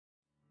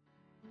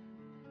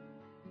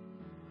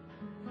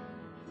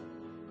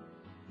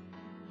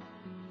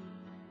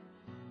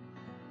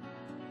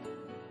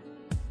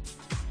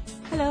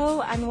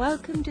Hello and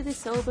welcome to the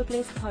Sober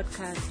Bliss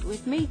podcast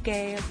with me,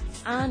 Gail,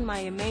 and my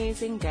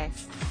amazing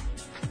guests.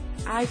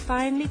 I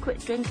finally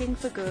quit drinking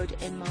for good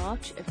in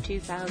March of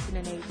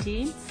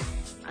 2018,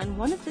 and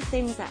one of the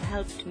things that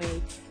helped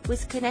me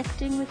was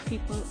connecting with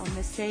people on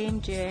the same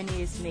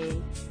journey as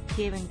me,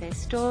 hearing their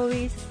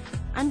stories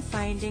and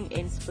finding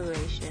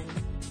inspiration.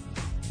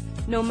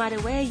 No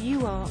matter where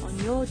you are on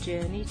your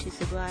journey to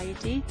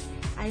sobriety,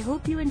 I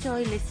hope you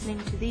enjoy listening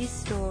to these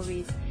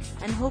stories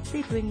and hope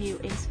they bring you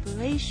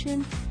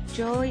inspiration,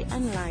 joy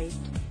and light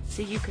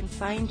so you can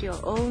find your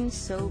own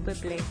sober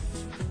bliss.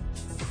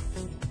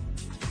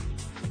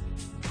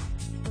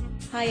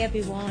 Hi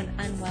everyone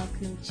and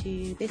welcome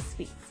to this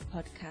week's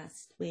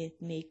podcast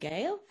with me,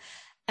 Gail.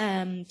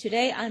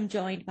 Today I'm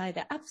joined by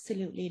the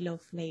absolutely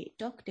lovely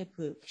Dr.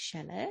 Brooke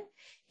Scheller,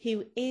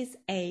 who is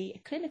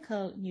a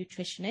clinical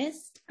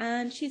nutritionist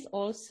and she's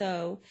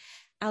also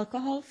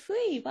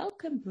alcohol-free.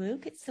 Welcome,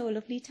 Brooke. It's so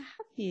lovely to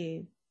have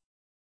you.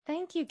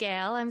 Thank you,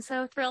 Gail. I'm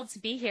so thrilled to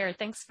be here.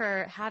 Thanks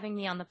for having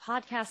me on the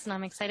podcast, and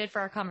I'm excited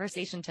for our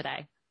conversation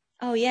today.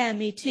 Oh, yeah,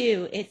 me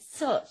too. It's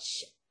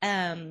such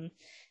a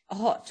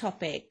hot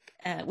topic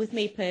with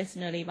me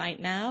personally right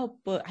now,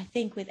 but I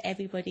think with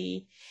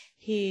everybody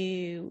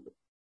who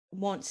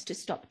wants to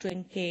stop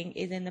drinking,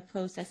 is in the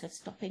process of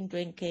stopping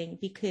drinking,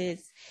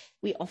 because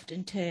we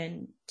often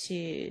turn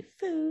to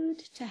food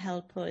to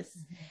help us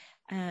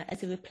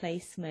as a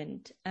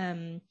replacement.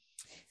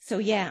 So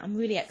yeah, I'm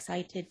really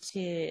excited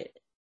to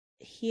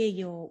hear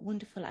your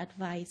wonderful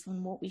advice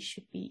on what we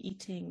should be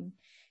eating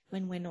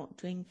when we're not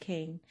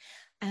drinking.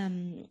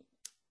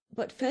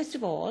 But first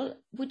of all,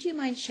 would you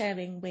mind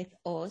sharing with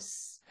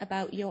us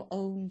about your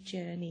own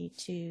journey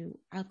to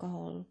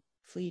alcohol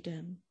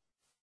freedom?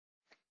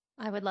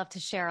 I would love to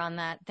share on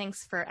that.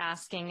 Thanks for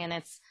asking. And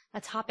it's a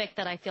topic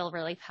that I feel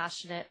really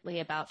passionately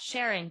about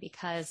sharing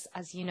because,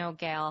 as you know,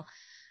 Gail,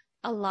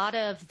 a lot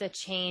of the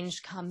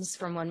change comes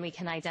from when we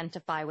can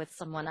identify with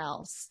someone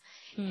else.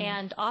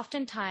 And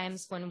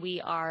oftentimes when we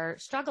are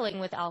struggling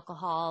with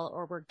alcohol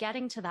or we're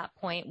getting to that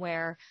point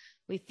where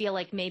we feel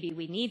like maybe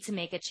we need to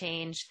make a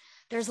change,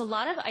 there's a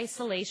lot of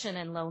isolation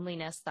and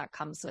loneliness that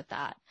comes with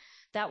that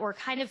we're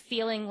kind of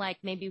feeling like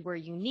maybe we're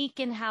unique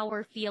in how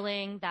we're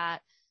feeling,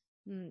 that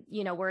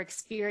we're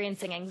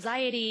experiencing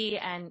anxiety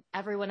and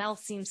everyone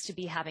else seems to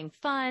be having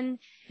fun.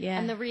 Yeah.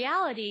 And the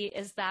reality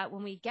is that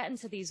when we get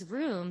into these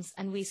rooms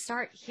and we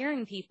start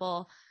hearing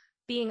people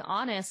being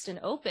honest and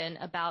open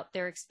about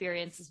their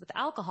experiences with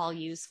alcohol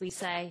use, we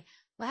say,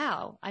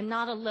 wow, I'm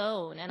not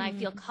alone. And I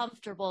feel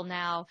comfortable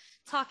now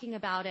talking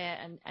about it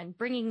and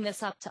bringing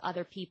this up to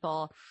other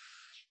people.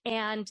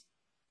 And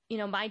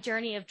my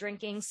journey of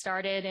drinking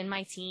started in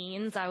my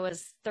teens. I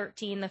was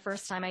 13 the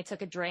first time I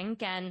took a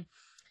drink, and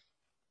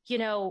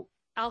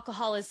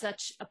alcohol is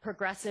such a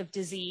progressive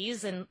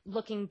disease. And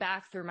looking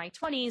back through my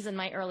 20s and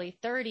my early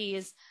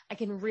 30s, I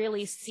can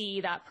really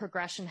see that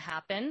progression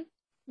happen.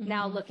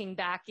 Now looking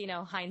back,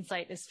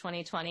 hindsight is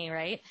 2020,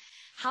 right?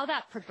 How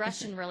that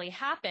progression really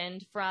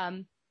happened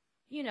from,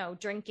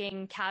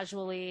 drinking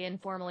casually,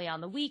 informally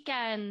on the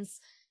weekends,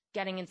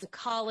 getting into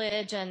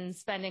college and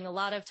spending a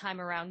lot of time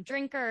around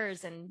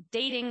drinkers and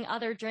dating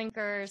other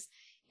drinkers,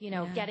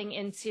 getting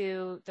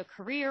into the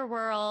career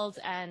world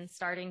and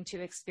starting to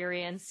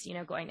experience,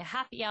 going to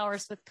happy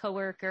hours with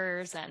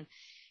coworkers and,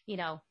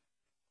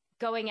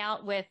 going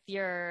out with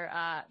your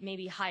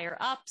maybe higher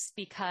ups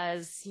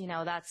because,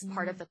 that's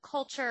part of the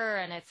culture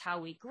and it's how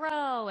we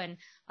grow. And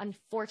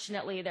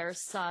unfortunately,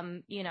 there's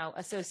some,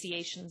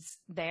 associations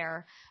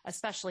there,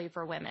 especially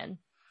for women.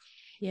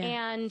 Yeah.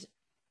 And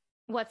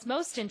what's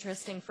most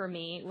interesting for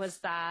me was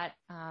that,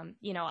 I'm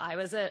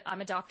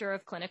a doctor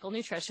of clinical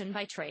nutrition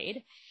by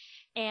trade.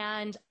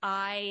 And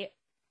I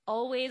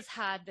always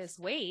had this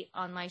weight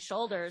on my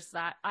shoulders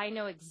that I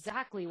know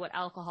exactly what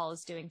alcohol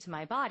is doing to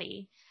my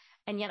body,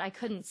 and yet I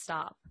couldn't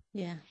stop.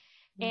 Yeah.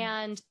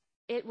 And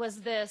it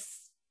was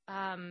this,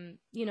 the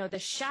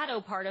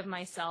shadow part of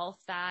myself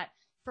that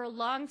for a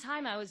long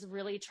time I was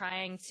really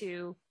trying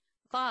to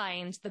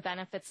find the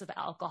benefits of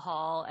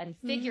alcohol and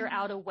figure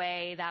out a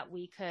way that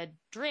we could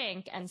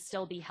drink and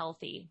still be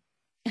healthy.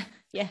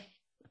 Yeah.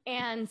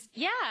 And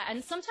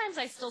sometimes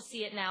I still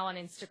see it now on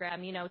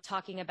Instagram,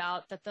 talking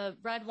about that the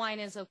red wine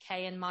is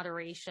okay in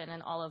moderation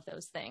and all of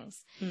those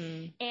things.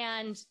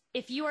 And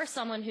if you are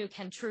someone who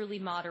can truly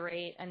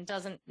moderate and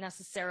doesn't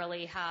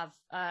necessarily have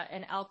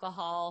an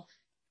alcohol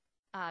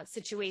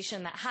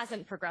situation that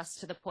hasn't progressed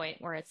to the point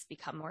where it's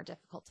become more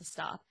difficult to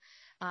stop,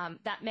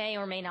 that may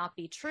or may not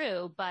be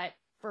true. But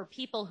for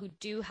people who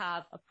do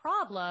have a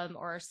problem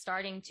or are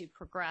starting to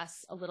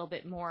progress a little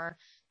bit more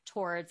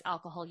towards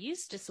alcohol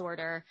use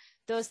disorder,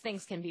 those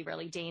things can be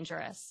really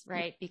dangerous,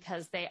 right?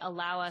 Because they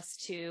allow us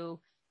to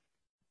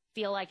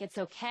feel like it's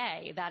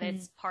okay, that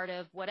it's part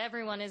of what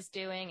everyone is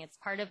doing, it's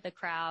part of the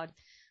crowd.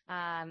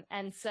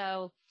 And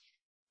so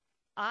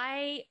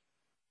I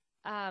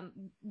have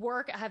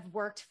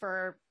worked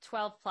for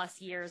 12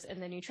 plus years in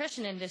the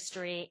nutrition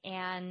industry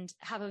and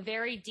have a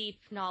very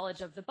deep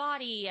knowledge of the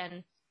body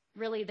and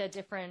really the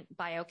different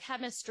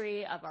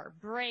biochemistry of our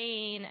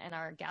brain and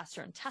our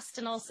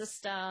gastrointestinal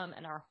system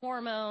and our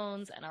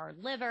hormones and our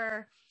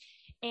liver.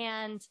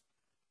 And,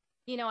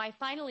 you know, I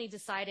finally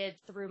decided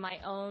through my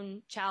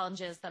own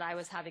challenges that I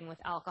was having with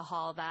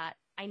alcohol that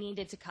I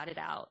needed to cut it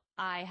out.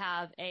 I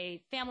have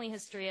a family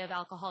history of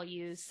alcohol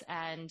use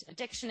and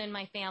addiction in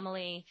my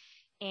family.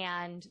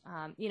 And,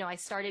 you know, I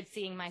started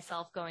seeing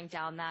myself going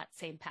down that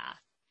same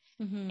path.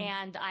 Mm-hmm.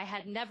 And I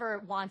had never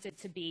wanted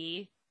to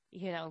be,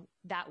 you know,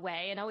 that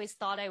way, and always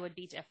thought I would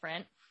be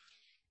different.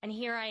 And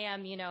here I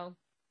am, you know,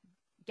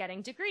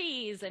 getting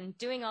degrees and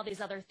doing all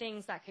these other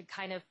things that could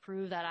kind of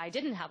prove that I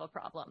didn't have a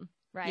problem.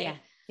 Right. Yeah.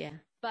 Yeah.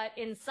 But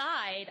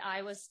inside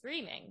I was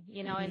screaming,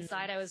 you know, mm-hmm.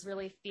 Inside I was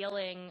really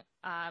feeling,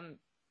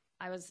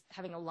 I was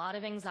having a lot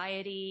of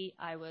anxiety.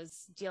 I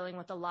was dealing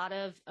with a lot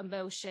of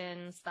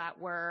emotions that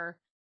were,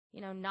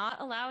 you know,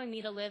 not allowing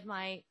me to live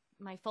my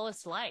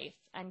fullest life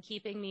and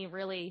keeping me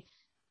really,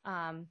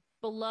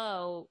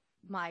 below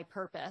my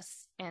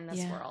purpose in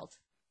this world.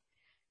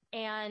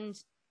 And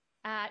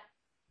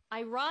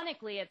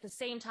ironically, at the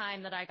same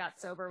time that I got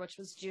sober, which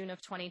was June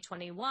of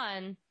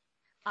 2021,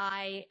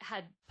 I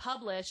had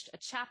published a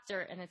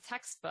chapter in a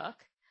textbook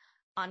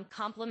on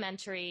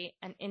complementary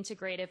and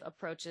integrative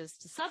approaches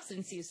to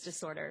substance use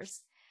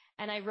disorders.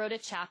 And I wrote a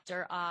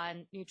chapter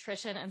on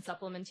nutrition and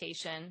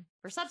supplementation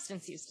for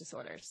substance use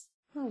disorders.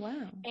 Oh,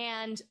 wow.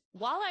 And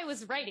while I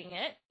was writing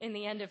it in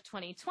the end of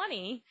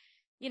 2020,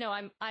 you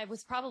know, I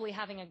was probably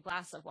having a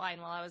glass of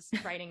wine while I was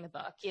writing the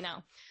book, you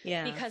know,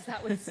 because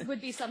that would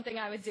be something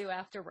I would do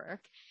after work.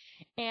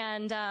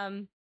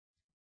 And,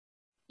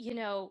 you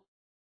know,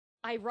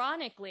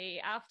 ironically,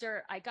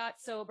 after I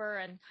got sober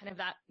and kind of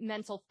that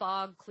mental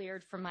fog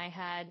cleared from my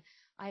head,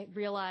 I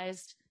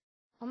realized,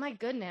 oh my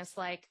goodness,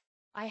 like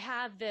I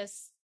have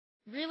this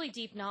really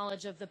deep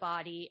knowledge of the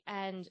body,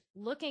 and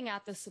looking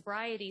at the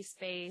sobriety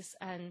space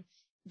and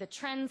the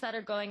trends that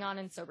are going on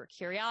in sober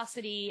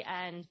curiosity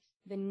and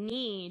the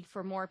need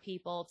for more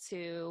people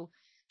to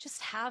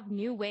just have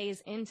new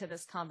ways into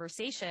this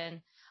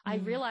conversation, I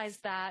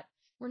realized that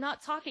we're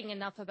not talking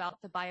enough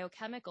about the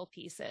biochemical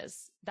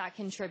pieces that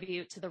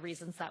contribute to the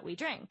reasons that we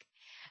drink.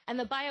 And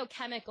the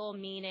biochemical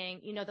meaning,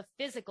 you know, the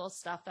physical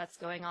stuff that's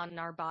going on in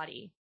our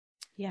body.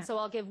 Yeah. So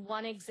I'll give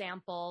one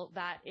example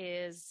that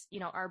is, you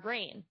know, our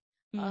brain.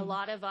 A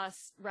lot of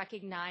us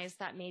recognize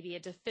that maybe a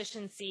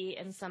deficiency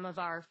in some of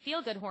our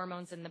feel-good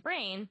hormones in the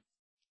brain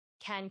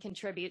can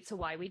contribute to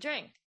why we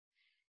drink.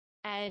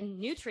 And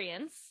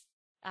nutrients,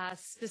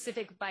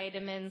 specific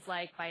vitamins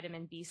like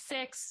vitamin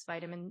B6,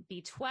 vitamin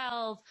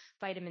B12,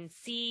 vitamin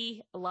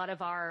C, a lot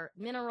of our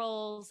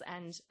minerals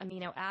and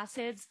amino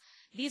acids,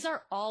 these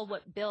are all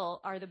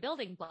are the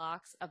building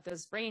blocks of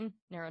those brain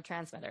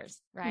neurotransmitters,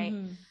 right?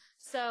 Mm-hmm.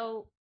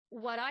 So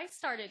what I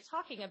started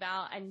talking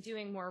about and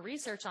doing more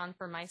research on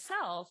for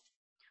myself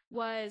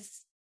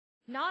was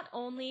not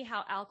only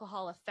how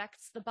alcohol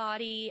affects the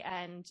body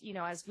and, you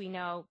know, as we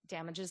know,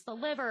 damages the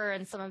liver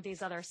and some of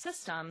these other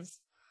systems,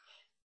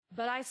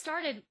 but I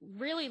started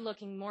really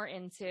looking more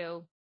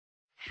into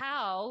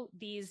how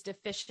these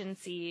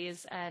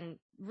deficiencies and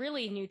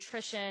really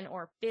nutrition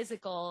or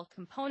physical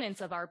components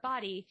of our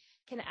body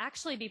can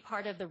actually be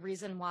part of the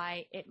reason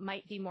why it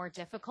might be more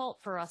difficult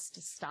for us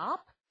to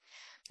stop.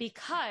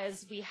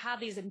 Because we have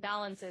these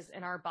imbalances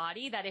in our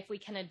body that if we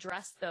can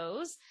address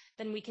those,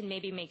 then we can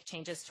maybe make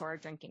changes to our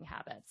drinking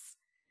habits.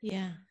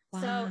 Yeah.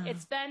 Wow. So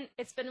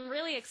it's been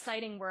really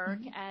exciting work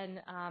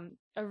and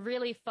a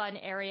really fun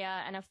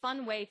area and a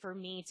fun way for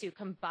me to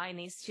combine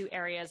these two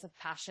areas of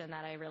passion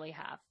that I really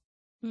have.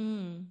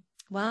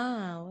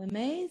 Wow.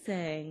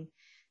 Amazing.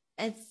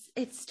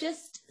 It's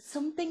just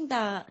something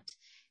that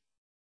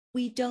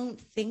we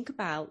don't think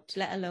about,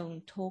 let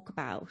alone talk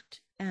about.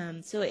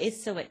 So it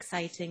is so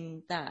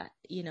exciting that,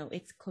 you know,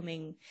 it's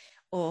coming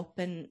up,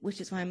 and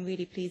which is why I'm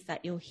really pleased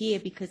that you're here,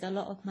 because a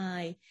lot of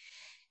my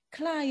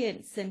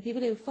clients and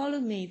people who follow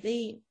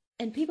me,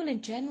 and people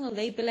in general,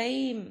 we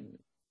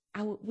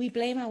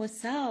blame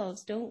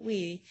ourselves, don't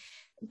we?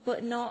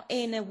 But not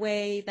in a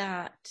way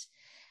that,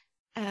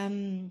 I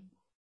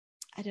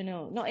don't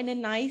know, not in a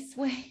nice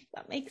way, if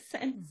that makes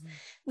sense.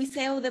 We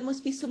say, oh, there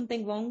must be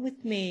something wrong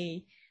with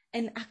me.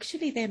 And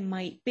actually there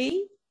might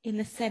be, in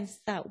the sense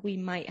that we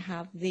might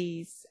have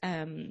these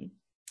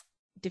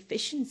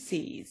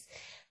deficiencies,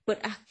 but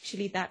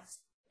actually that's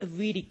a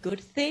really good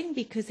thing,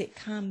 because it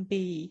can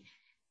be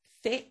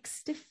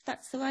fixed, if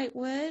that's the right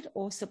word,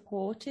 or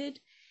supported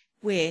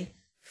with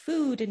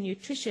food and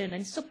nutrition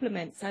and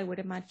supplements, I would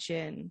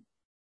imagine.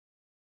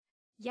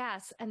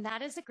 Yes, and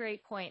that is a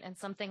great point, and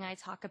something I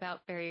talk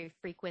about very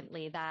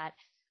frequently, that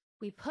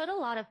we put a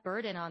lot of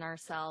burden on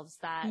ourselves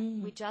that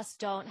we just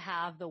don't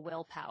have the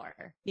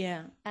willpower.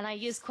 Yeah. And I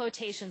use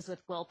quotations with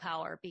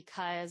willpower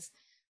because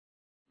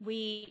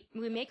we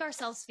make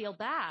ourselves feel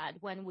bad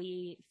when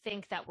we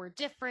think that we're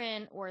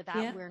different, or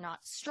that we're not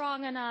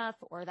strong enough,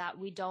 or that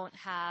we don't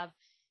have,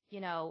 you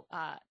know,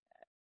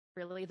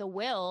 really the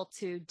will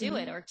to do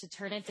it, or to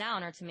turn it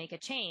down, or to make a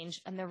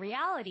change. And the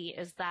reality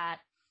is that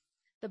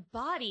the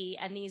body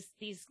and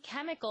these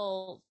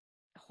chemical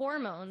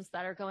hormones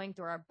that are going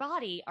through our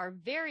body are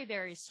very,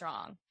 very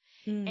strong.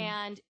 Mm.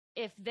 And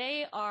if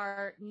they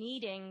are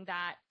needing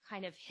that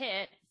kind of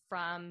hit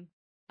from,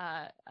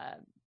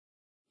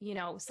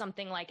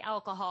 something like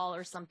alcohol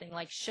or something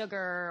like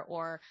sugar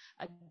or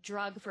a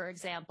drug, for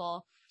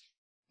example,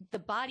 the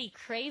body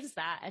craves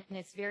that, and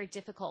it's very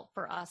difficult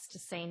for us to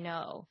say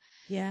no.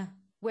 Yeah.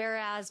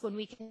 Whereas when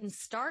we can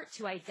start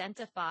to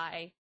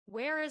identify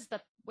where is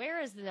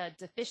the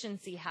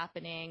deficiency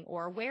happening,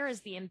 or where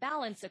is the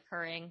imbalance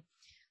occurring,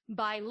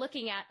 by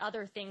looking at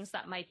other things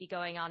that might be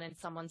going on in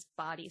someone's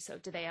body. So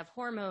do they have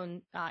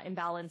hormone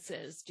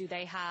imbalances? Do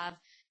they have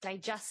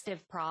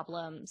digestive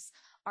problems?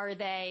 Are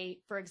they,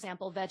 for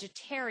example,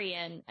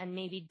 vegetarian and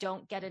maybe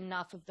don't get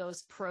enough of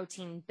those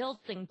protein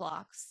building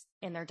blocks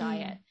in their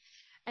diet?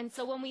 And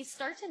so when we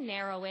start to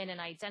narrow in and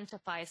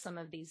identify some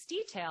of these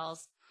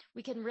details,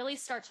 we can really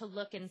start to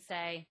look and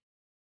say,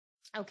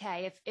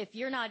 okay, if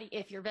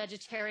you're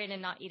vegetarian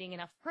and not eating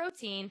enough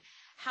protein,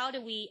 how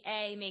do we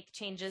make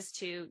changes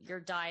to your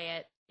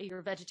diet,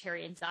 your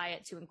vegetarian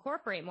diet, to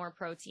incorporate more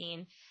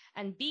protein?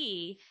 And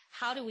B,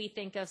 how do we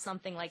think of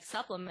something like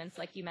supplements,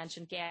 like you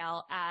mentioned,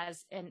 Gail,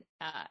 as an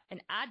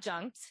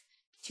adjunct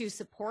to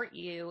support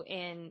you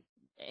in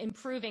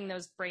improving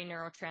those brain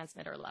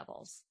neurotransmitter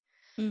levels?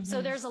 Mm-hmm.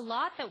 So there's a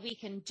lot that we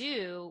can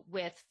do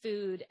with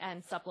food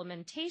and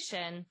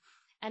supplementation.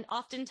 And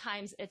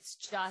oftentimes it's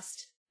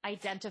just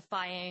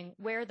identifying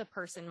where the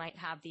person might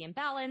have the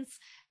imbalance,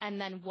 and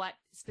then what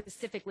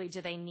specifically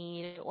do they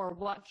need, or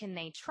what can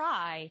they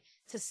try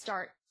to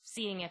start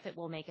seeing if it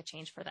will make a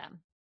change for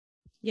them.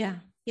 Yeah.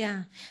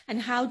 Yeah. And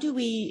how do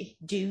we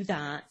do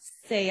that?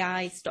 Say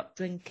I stop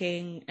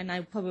drinking and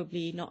I'm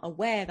probably not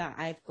aware that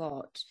I've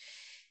got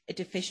a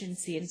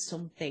deficiency in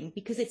something,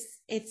 because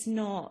it's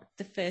not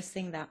the first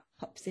thing that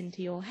pops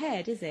into your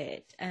head, is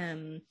it?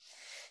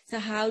 So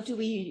how do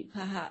we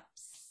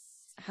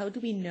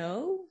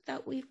know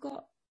that we've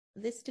got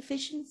this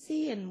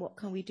deficiency, and what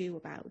can we do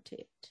about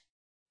it?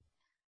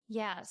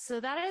 Yeah, so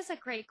that is a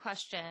great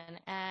question.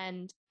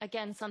 And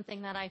again,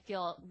 something that I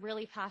feel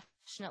really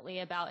passionately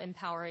about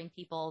empowering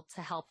people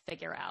to help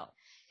figure out.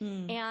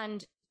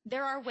 And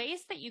there are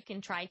ways that you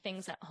can try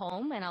things at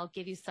home, and I'll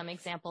give you some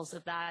examples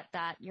of that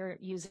your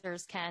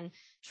users can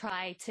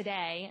try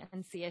today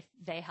and see if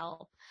they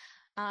help.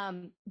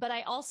 But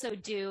I also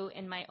do,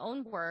 in my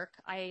own work,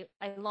 I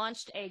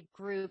launched a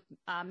group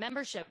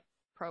membership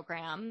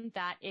program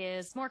that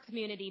is more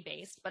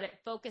community-based, but it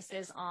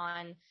focuses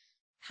on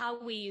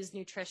how we use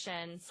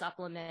nutrition,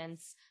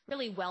 supplements,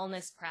 really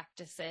wellness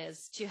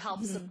practices to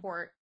help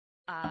support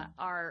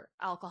our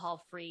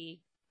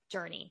alcohol-free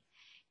journey.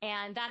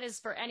 And that is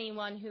for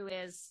anyone who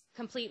is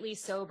completely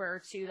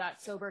sober to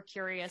that sober,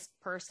 curious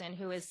person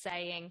who is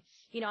saying,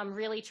 I'm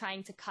really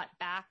trying to cut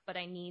back, but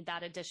I need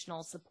that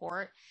additional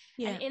support.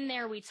 Yeah. And in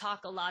there, we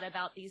talk a lot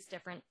about these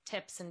different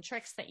tips and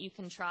tricks that you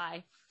can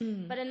try.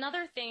 But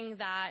another thing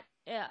that,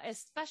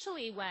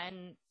 especially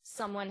when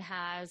someone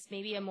has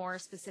maybe a more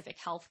specific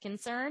health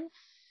concern,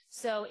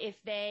 so if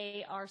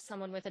they are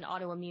someone with an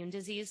autoimmune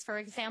disease, for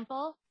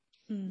example,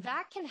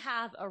 that can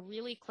have a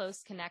really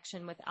close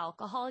connection with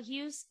alcohol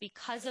use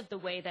because of the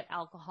way that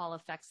alcohol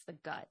affects the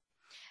gut.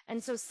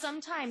 And so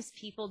sometimes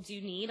people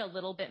do need a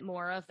little bit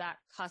more of that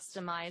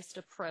customized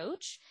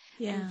approach,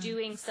 and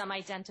doing some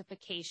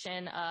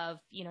identification of,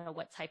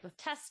 what type of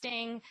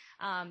testing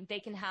they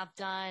can have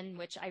done,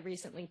 which I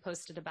recently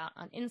posted about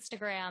on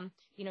Instagram,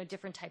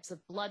 different types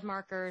of blood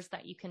markers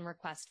that you can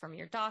request from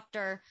your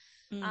doctor.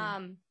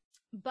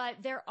 But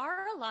there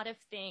are a lot of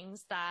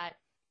things that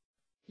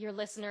your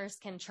listeners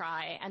can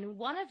try. And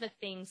one of the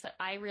things that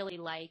I really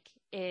like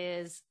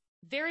is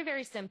very,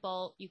 very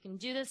simple. You can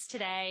do this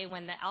today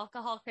when the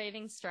alcohol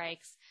craving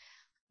strikes,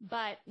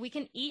 but we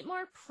can eat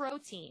more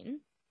protein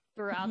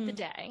throughout the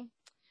day,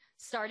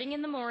 starting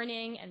in the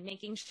morning, and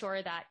making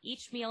sure that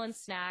each meal and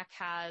snack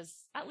has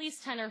at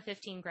least 10 or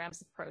 15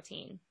 grams of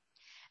protein.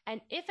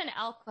 And if an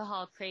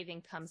alcohol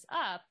craving comes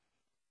up,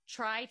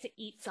 try to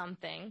eat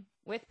something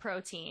with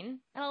protein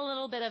and a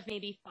little bit of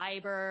maybe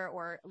fiber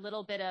or a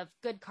little bit of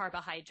good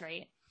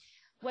carbohydrate.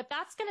 What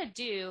that's going to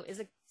do is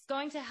it's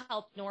going to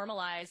help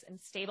normalize and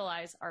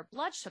stabilize our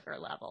blood sugar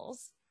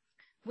levels,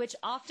 which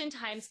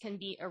oftentimes can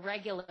be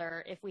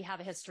irregular if we have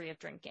a history of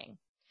drinking.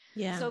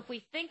 Yeah. So if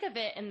we think of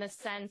it in the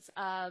sense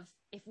of,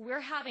 if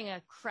we're having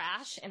a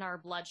crash in our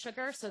blood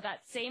sugar, so that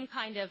same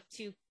kind of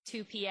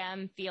 2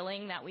 p.m.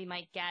 feeling that we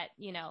might get,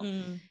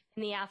 in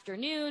the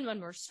afternoon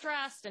when we're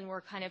stressed and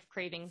we're kind of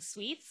craving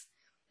sweets,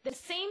 the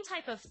same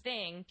type of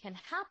thing can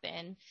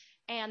happen,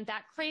 and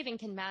that craving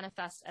can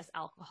manifest as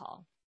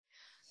alcohol.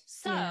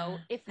 So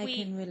if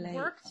we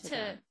work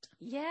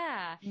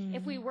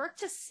if we work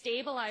to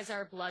stabilize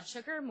our blood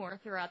sugar more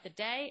throughout the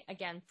day,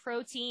 again,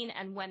 protein,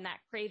 and when that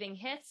craving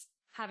hits,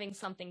 having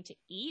something to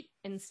eat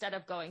instead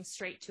of going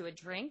straight to a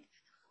drink,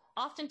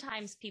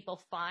 oftentimes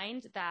people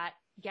find that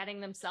getting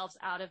themselves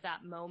out of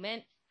that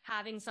moment,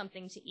 having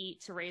something to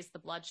eat to raise the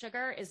blood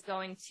sugar, is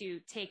going to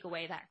take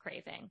away that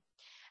craving.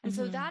 And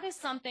so that is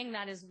something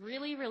that is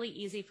really, really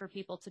easy for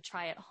people to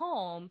try at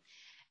home.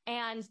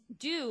 and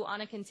do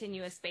on a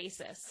continuous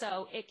basis.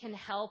 So it can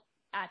help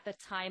at the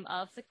time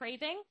of the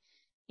craving,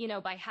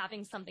 by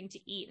having something to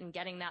eat and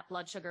getting that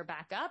blood sugar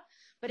back up.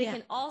 But it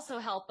can also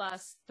help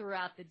us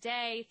throughout the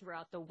day,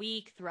 throughout the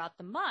week, throughout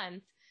the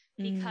month,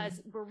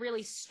 because we're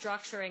really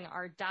structuring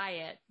our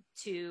diet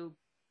to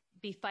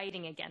be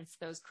fighting against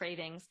those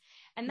cravings.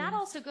 And that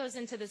also goes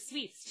into the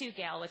sweets too,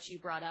 Gail, which you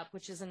brought up,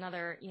 which is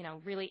another,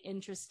 really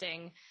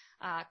interesting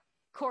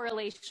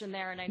correlation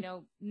there. And I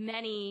know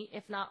many,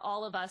 if not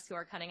all of us who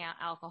are cutting out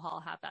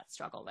alcohol have that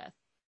struggle with.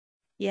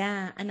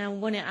 Yeah, and I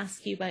want to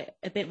ask you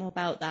a bit more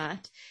about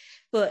that.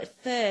 But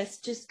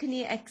first, just can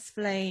you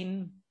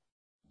explain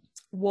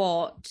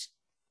what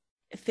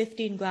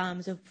 15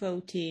 grams of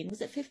protein,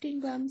 was it 15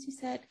 grams you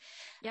said?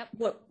 Yep.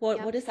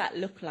 What does that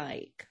look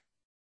like?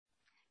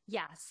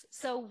 Yes.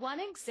 So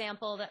one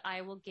example that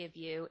I will give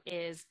you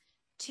is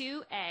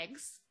 2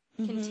 eggs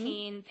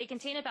contain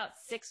about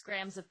 6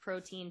 grams of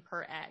protein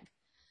per egg.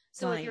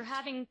 So if you're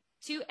having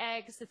 2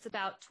 eggs, it's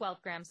about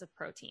 12 grams of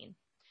protein.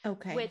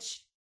 Okay.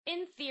 Which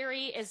in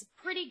theory is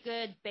pretty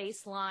good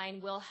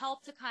baseline, will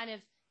help to kind of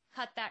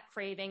cut that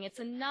craving. It's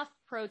enough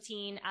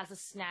protein as a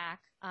snack.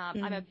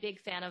 I'm a big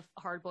fan of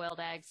hard-boiled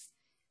eggs.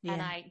 Yeah.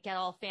 And I get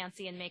all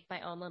fancy and make my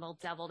own little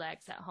deviled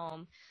eggs at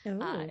home in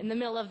the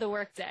middle of the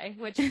workday,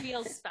 which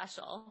feels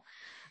special.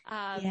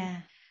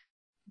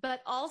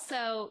 But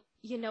also,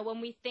 when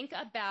we think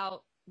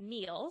about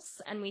meals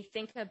and we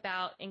think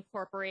about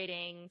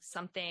incorporating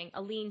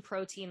a lean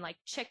protein like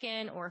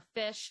chicken or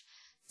fish,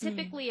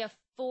 typically a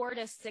 4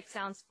 to 6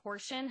 ounce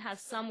portion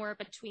has somewhere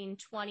between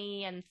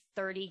 20 and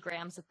 30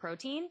 grams of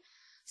protein.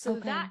 So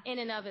that in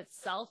and of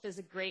itself is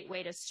a great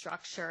way to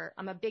structure.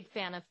 I'm a big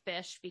fan of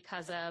fish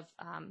because of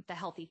the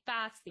healthy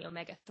fats, the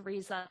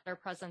omega-3s that are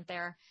present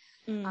there.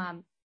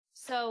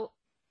 So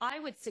I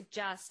would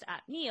suggest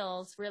at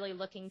meals really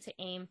looking to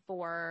aim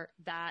for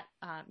that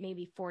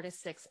maybe 4 to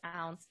 6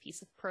 ounce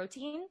piece of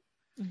protein,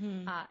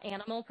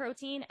 animal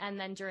protein. And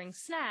then during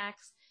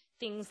snacks,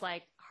 things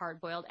like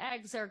hard-boiled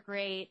eggs are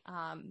great.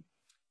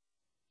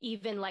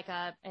 Even like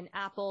an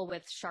apple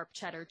with sharp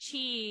cheddar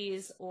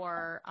cheese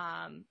or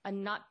a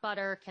nut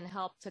butter can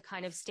help to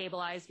kind of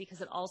stabilize,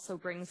 because it also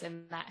brings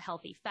in that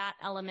healthy fat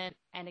element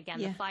and again,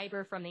 the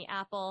fiber from the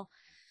apple.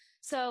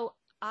 So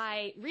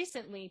I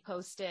recently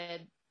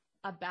posted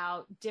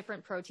about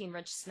different protein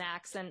rich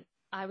snacks, and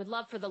I would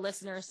love for the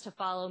listeners to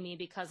follow me,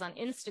 because on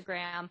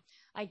Instagram,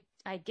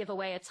 I give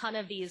away a ton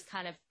of these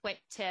kind of quick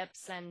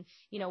tips and,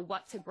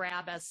 what to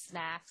grab as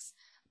snacks.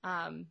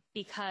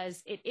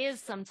 Because it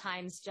is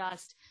sometimes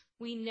just,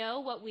 we know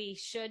what we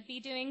should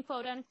be doing,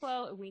 quote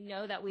unquote. We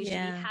know that we should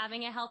be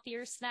having a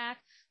healthier snack,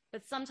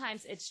 but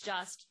sometimes it's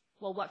just,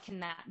 well, what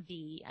can that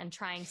be? And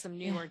trying some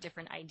new or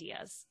different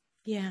ideas.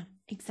 Yeah,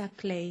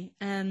 exactly.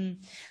 And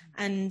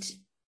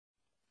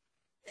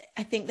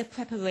I think the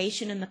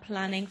preparation and the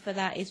planning for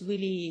that is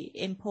really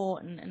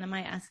important. And I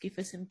might ask you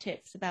for some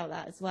tips about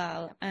that as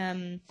well.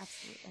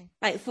 Absolutely.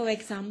 Like, for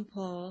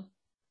example,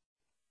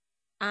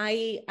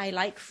 I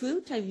like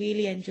fruit. I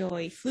really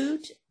enjoy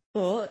fruit,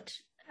 but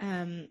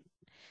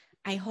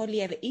I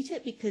hardly ever eat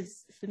it,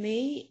 because for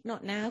me,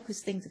 not now,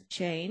 because things have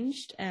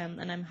changed,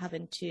 and I'm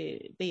having to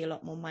be a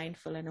lot more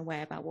mindful and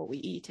aware about what we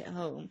eat at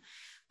home.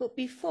 But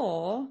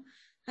before,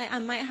 I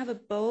might have a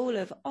bowl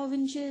of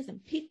oranges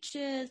and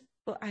peaches,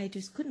 but I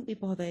just couldn't be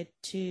bothered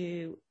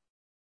to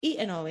eat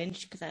an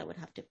orange, because I would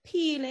have to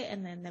peel it,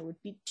 and then there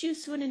would be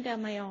juice running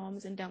down my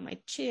arms and down my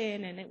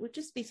chin, and it would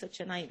just be such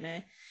a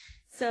nightmare.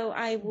 So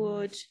I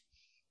would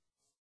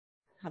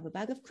have a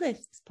bag of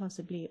crisps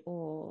possibly,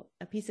 or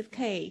a piece of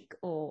cake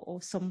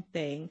or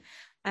something.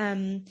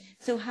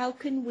 So how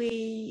can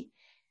we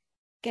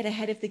get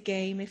ahead of the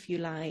game, if you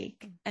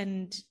like,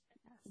 and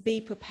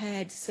be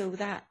prepared so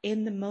that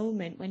in the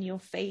moment when you're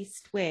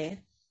faced with,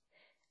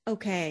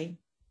 okay,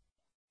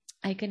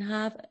 I can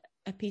have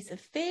a piece of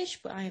fish,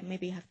 but I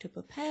maybe have to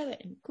prepare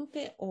it and cook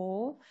it,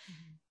 or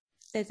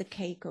there's a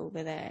cake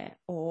over there,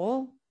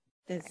 or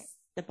there's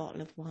the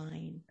bottle of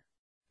wine.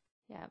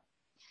 Yeah.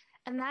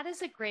 And that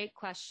is a great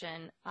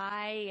question.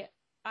 I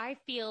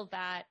feel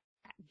that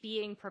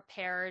being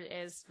prepared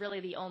is really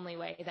the only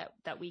way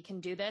that we can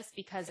do this,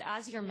 because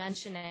as you're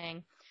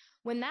mentioning,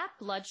 when that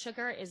blood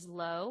sugar is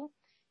low,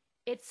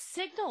 it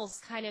signals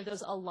kind of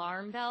those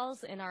alarm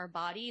bells in our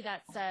body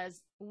that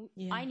says,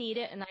 I need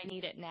it, and I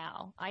need it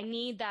now. I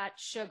need that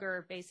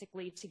sugar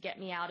basically to get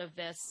me out of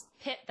this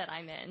pit that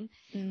I'm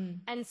in.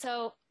 And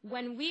so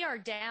when we are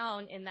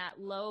down in that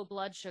low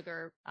blood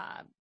sugar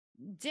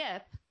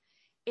dip,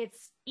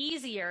 it's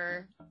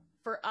easier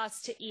for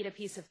us to eat a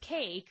piece of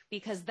cake,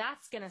 because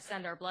that's going to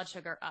send our blood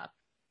sugar up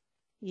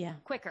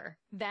quicker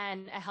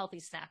than a healthy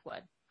snack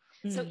would.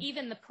 So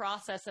even the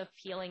process of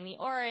peeling the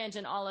orange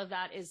and all of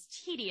that is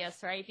tedious,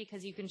 right?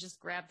 Because you can just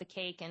grab the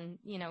cake and,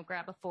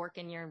 grab a fork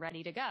and you're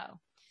ready to go.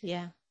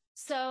 Yeah.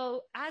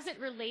 So as it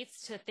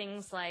relates to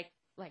things like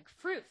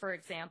fruit, for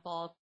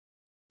example,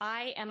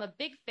 I am a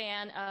big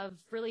fan of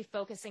really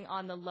focusing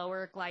on the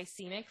lower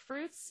glycemic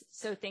fruits.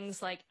 So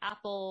things like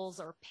apples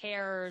or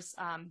pears,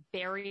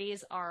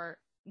 berries are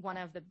one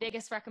of the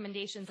biggest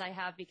recommendations I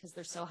have because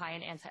they're so high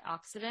in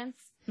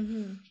antioxidants.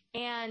 Mm-hmm.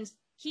 And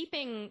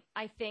keeping,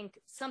 I think,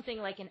 something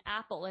like an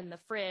apple in the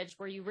fridge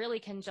where you really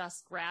can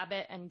just grab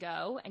it and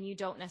go, and you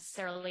don't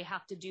necessarily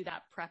have to do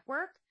that prep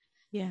work.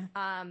 Yeah.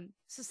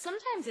 So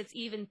sometimes it's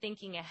even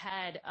thinking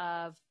ahead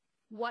of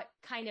what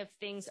kind of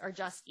things are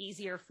just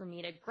easier for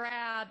me to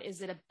grab.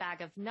 Is it a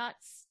bag of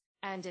nuts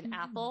and an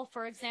apple,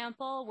 for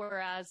example?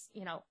 Whereas,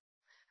 you know,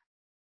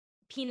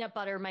 peanut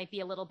butter might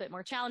be a little bit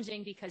more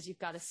challenging because you've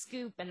got a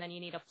scoop and then you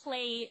need a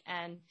plate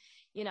and,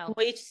 you know.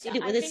 Well, you just eat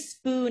it with a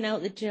spoon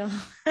out the jar.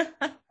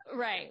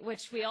 Right,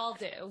 which we all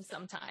do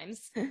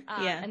sometimes.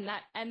 Yeah.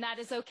 And that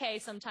is okay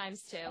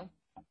sometimes too.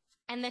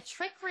 And the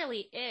trick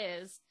really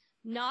is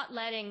not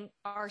letting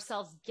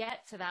ourselves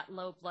get to that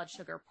low blood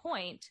sugar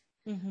point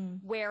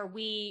where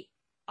we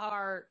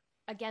are,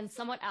 again,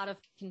 somewhat out of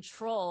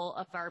control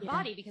of our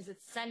body because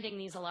it's sending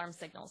these alarm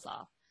signals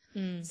off.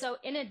 So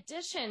in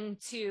addition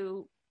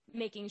to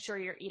making sure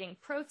you're eating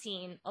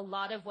protein, a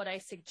lot of what I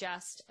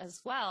suggest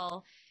as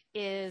well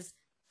is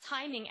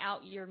timing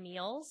out your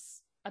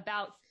meals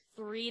about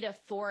 3 to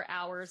 4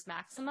 hours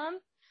maximum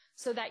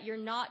so that you're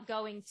not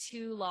going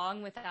too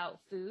long without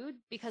food.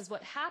 Because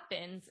what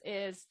happens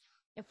is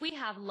if we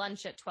have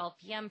lunch at 12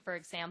 p.m., for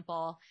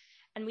example,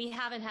 and we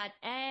haven't had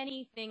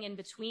anything in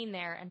between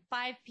there and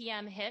 5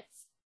 p.m.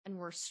 hits and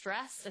we're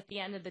stressed at the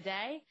end of the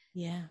day,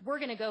 we're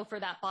going to go for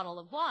that bottle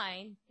of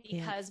wine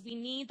because we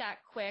need that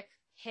quick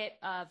hit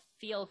of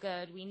feel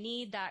good. We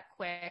need that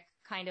quick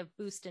kind of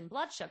boost in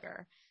blood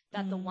sugar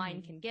that the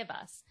wine can give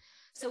us.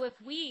 So if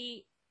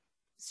we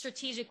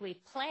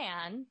strategically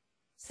plan,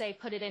 say,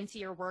 put it into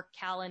your work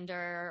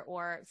calendar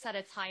or set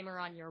a timer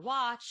on your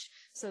watch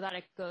so that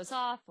it goes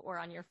off or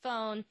on your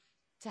phone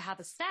to have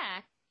a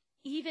snack,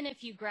 even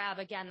if you grab,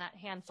 again, that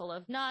handful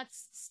of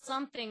nuts,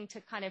 something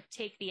to kind of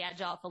take the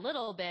edge off a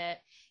little bit,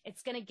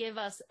 it's going to give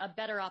us a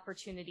better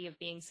opportunity of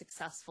being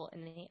successful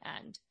in the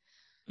end.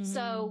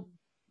 So,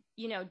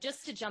 you know,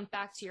 just to jump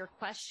back to your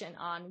question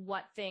on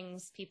what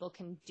things people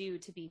can do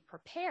to be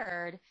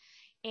prepared.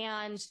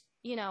 And,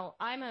 you know,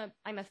 I'm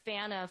a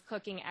fan of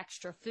cooking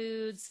extra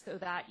foods so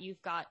that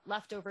you've got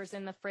leftovers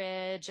in the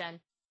fridge, and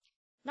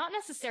not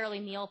necessarily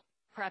meal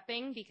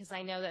prepping because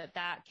I know that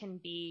that can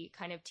be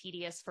kind of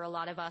tedious for a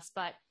lot of us.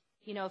 But,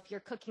 you know, if you're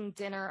cooking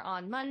dinner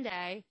on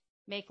Monday,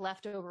 make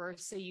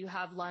leftovers so you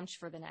have lunch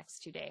for the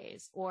next 2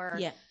 days. Or,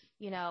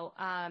 you know,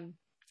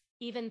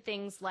 even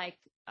things like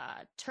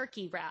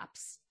turkey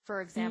wraps. For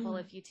example,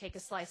 if you take a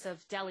slice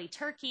of deli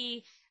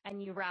turkey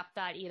and you wrap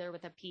that either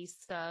with a piece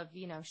of,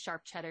 you know,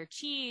 sharp cheddar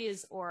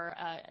cheese or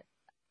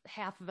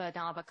half of an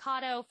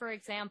avocado, for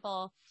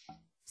example,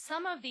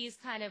 some of these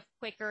kind of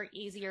quicker,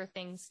 easier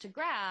things to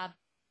grab.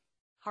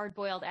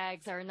 Hard-boiled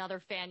eggs are another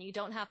fan. You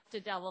don't have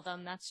to devil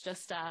them. That's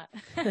just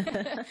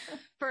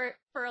for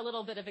a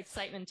little bit of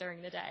excitement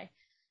during the day.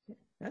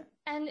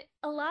 And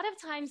a lot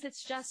of times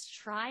it's just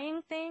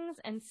trying things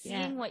and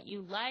seeing what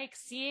you like,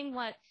 seeing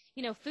what,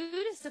 you know,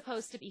 food is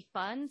supposed to be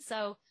fun.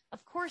 So,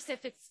 of course,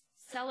 if it's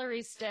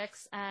celery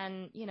sticks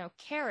and, you know,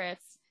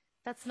 carrots,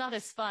 that's not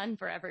as fun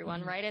for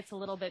everyone, right? It's a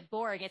little bit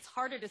boring. It's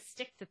harder to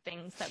stick to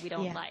things that we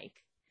don't like.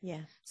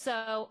 Yeah.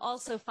 So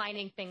also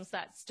finding things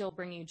that still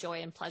bring you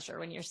joy and pleasure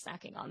when you're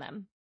snacking on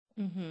them.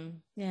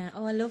 Yeah.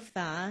 Oh, I love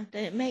that.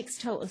 It makes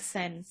total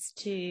sense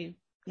to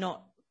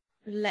not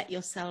let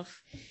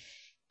yourself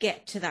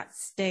get to that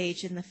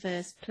stage in the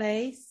first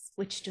place,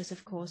 which does,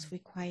 of course,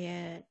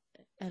 require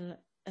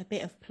a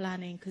bit of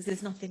planning, because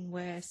there's nothing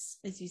worse,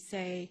 as you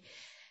say,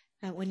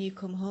 when you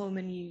come home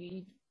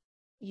and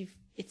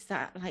it's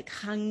that like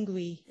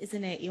hungry,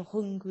 isn't it? You're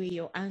hungry,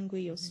 you're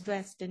angry, you're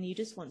stressed, and you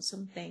just want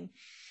something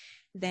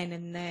then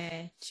and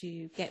there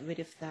to get rid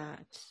of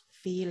that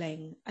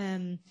feeling.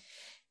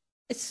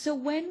 So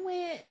when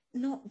we're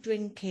not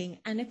drinking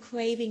and a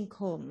craving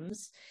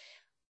comes,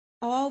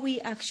 are we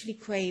actually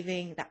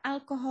craving the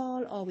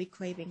alcohol? Are we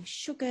craving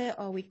sugar?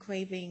 Are we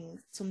craving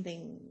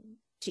something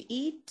to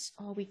eat?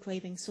 Are we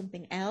craving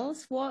something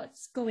else?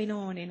 What's going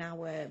on in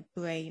our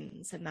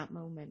brains in that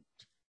moment?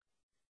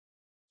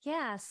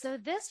 Yeah, so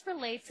this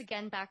relates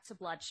again back to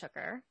blood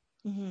sugar.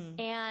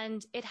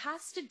 And it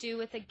has to do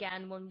with,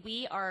 again, when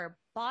we are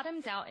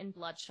bottomed out in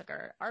blood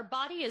sugar, our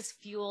body is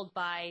fueled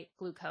by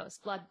glucose,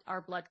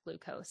 our blood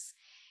glucose.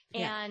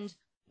 And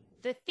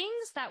the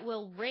things that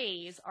will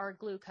raise our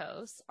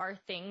glucose are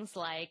things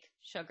like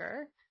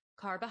sugar,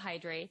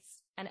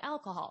 carbohydrates, and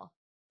alcohol.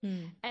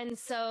 And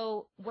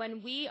so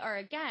when we are,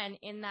 again,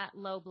 in that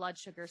low blood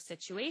sugar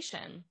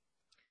situation,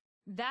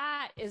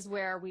 that is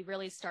where we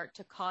really start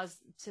to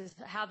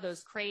have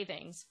those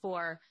cravings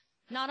for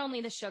not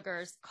only the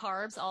sugars,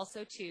 carbs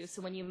also too.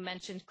 So when you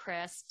mentioned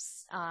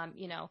crisps,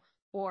 you know,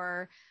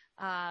 or,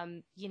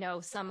 you know,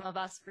 some of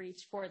us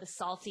reach for the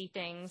salty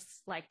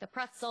things like the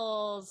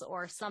pretzels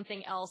or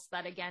something else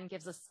that, again,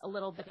 gives us a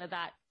little bit of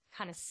that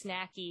kind of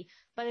snacky,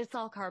 but it's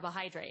all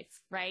carbohydrates,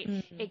 right?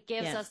 It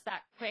gives us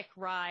that quick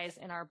rise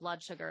in our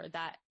blood sugar.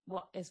 That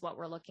is what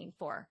we're looking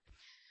for.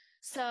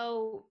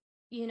 So,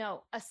 you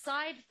know,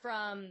 aside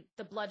from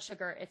the blood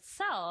sugar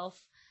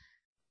itself,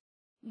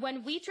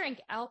 when we drink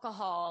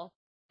alcohol,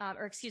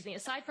 or excuse me,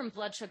 aside from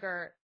blood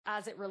sugar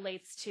as it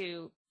relates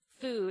to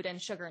food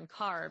and sugar and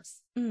carbs,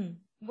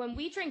 when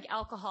we drink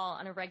alcohol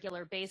on a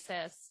regular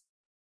basis,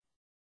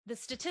 the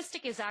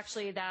statistic is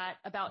actually that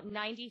about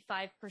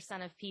 95%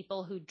 of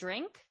people who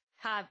drink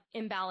have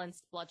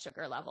imbalanced blood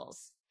sugar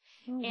levels.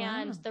 Oh, wow.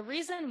 And the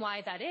reason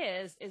why that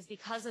is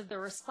because of the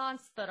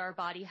response that our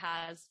body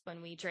has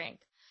when we drink.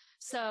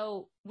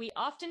 So we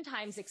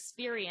oftentimes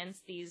experience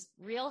these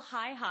real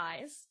high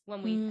highs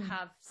when we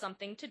have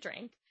something to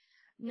drink.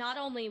 Not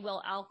only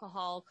will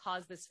alcohol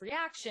cause this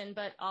reaction,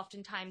 but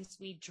oftentimes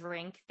we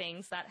drink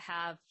things that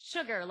have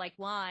sugar, like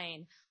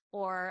wine,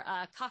 or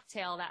a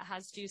cocktail that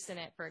has juice in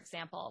it, for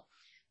example,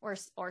 or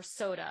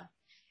soda.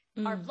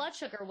 Our blood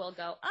sugar will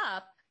go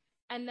up,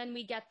 and then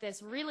we get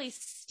this really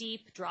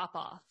steep drop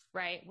off,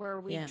 right? Where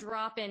we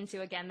drop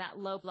into, again, that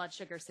low blood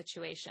sugar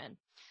situation.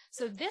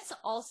 So this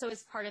also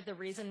is part of the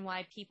reason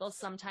why people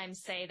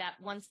sometimes say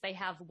that once they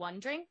have one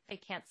drink, they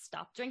can't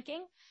stop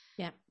drinking.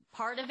 Yeah.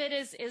 Part of it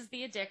is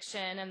the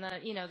addiction and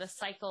the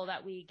cycle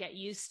that we get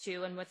used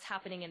to and what's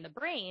happening in the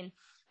brain.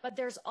 But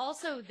there's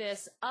also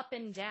this up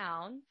and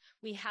down.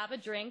 We have a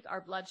drink,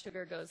 our blood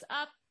sugar goes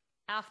up.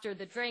 After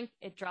the drink,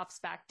 it drops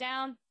back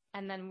down.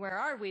 And then where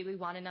are we? We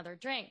want another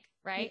drink,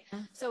 right? Yeah.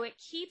 So it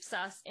keeps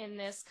us in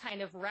this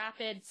kind of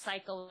rapid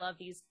cycle of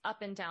these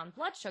up and down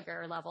blood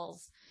sugar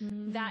levels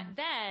that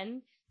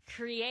then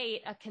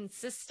create a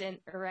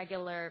consistent,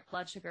 irregular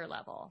blood sugar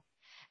level.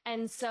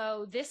 And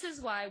so this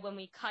is why when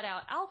we cut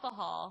out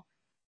alcohol,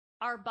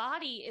 our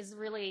body is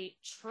really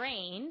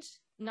trained,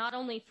 not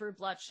only through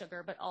blood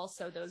sugar, but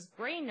also those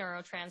brain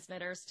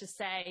neurotransmitters to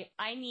say,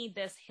 I need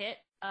this hit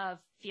of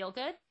feel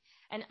good,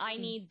 and I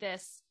need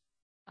this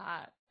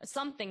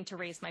something to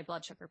raise my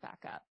blood sugar back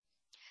up.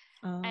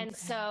 Okay. And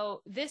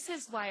so this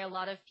is why a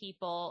lot of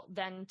people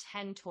then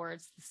tend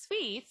towards the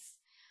sweets.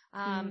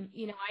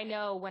 I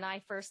know when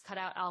I first cut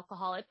out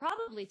alcohol, it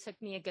probably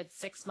took me a good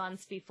 6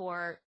 months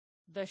before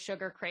the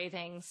sugar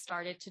cravings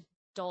started to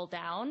dull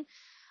down.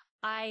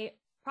 I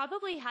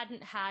probably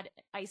hadn't had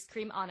ice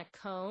cream on a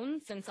cone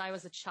since I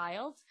was a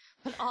child,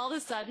 but all of a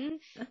sudden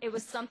it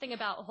was something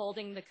about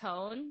holding the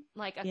cone,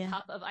 like a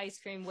cup of ice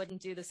cream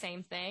wouldn't do the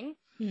same thing.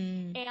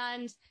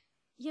 And,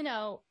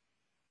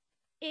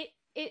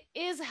 it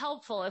is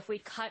helpful if we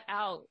cut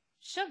out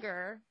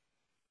sugar,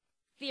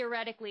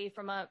 theoretically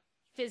from a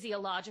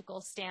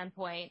physiological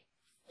standpoint,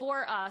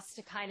 for us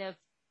to kind of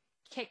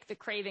kick the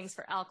cravings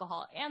for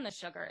alcohol and the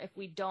sugar if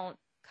we don't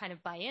kind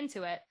of buy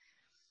into it.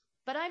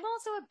 But I'm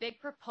also a big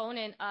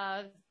proponent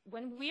of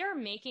when we are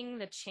making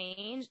the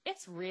change,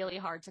 it's really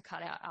hard to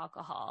cut out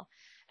alcohol.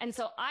 And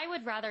so I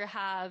would rather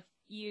have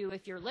you,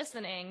 if you're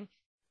listening,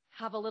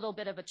 have a little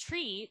bit of a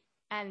treat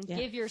and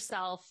give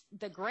yourself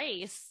the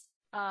grace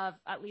of,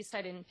 at least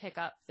I didn't pick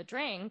up the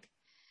drink,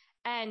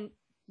 and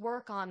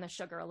work on the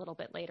sugar a little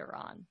bit later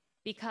on.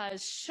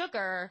 Because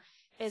sugar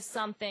is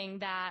something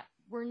that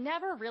we're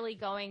never really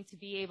going to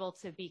be able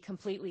to be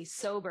completely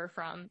sober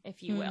from,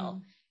 if you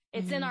will.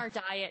 It's in our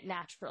diet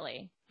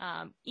naturally.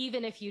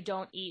 Even if you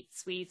don't eat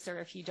sweets or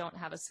if you don't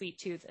have a sweet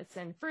tooth, it's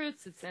in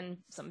fruits, it's in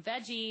some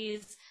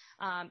veggies.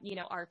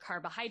 Our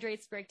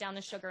carbohydrates break down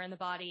the sugar in the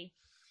body.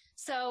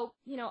 So,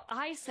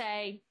 I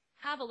say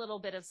have a little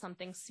bit of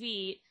something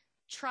sweet,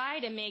 try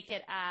to make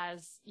it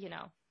as,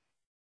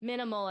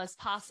 minimal as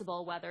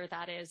possible, whether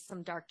that is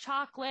some dark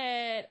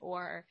chocolate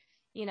or,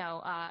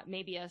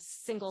 maybe a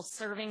single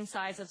serving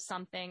size of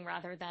something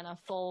rather than a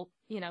full,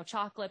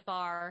 chocolate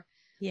bar.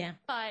 Yeah.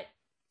 But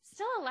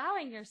still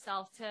allowing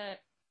yourself to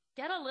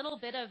get a little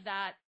bit of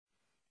that,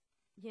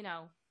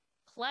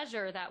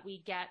 pleasure that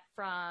we get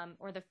from,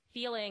 or the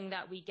feeling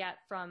that we get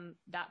from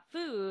that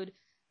food,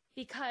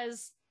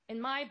 because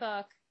in my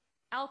book,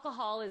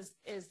 alcohol is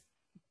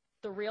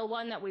the real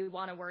one that we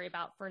want to worry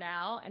about for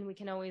now, and we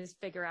can always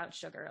figure out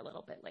sugar a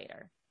little bit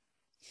later.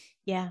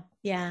 Yeah,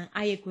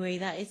 I agree.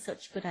 That is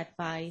such good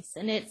advice.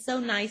 And it's so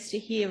nice to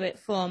hear it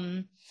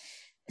from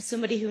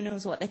somebody who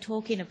knows what they're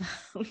talking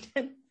about.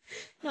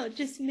 Not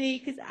just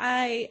me, because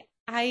I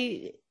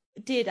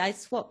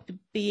swapped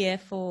beer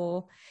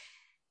for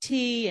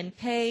tea and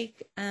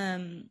cake.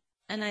 And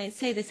I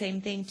say the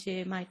same thing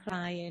to my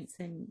clients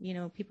and,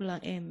 people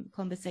are in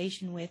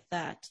conversation with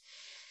that.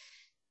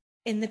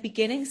 In the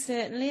beginning,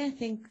 certainly, I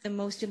think the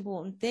most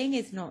important thing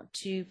is not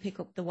to pick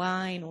up the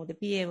wine or the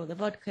beer or the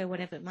vodka,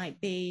 whatever it might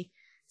be.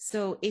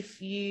 So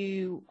if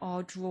you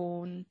are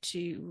drawn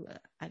to,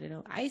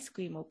 ice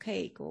cream or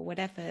cake or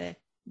whatever,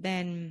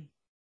 then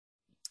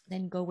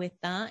go with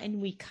that.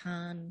 And we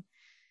can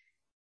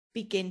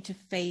begin to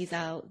phase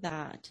out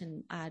that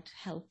and add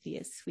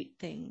healthier, sweet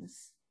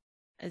things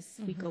as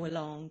we go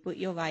along. But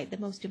you're right. The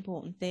most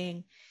important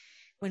thing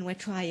when we're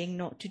trying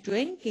not to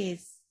drink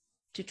is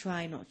to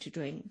try not to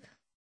drink.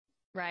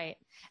 Right.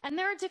 And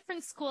there are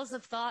different schools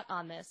of thought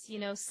on this.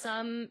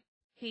 Some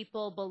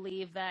people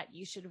believe that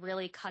you should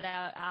really cut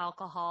out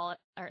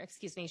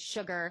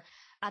sugar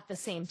at the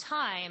same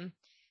time.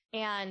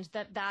 and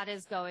that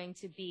is going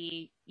to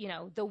be,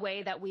 the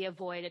way that we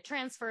avoid a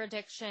transfer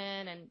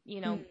addiction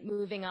and,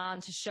 moving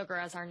on to sugar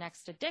as our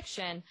next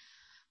addiction.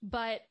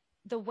 But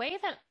the way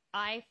that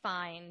I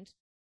find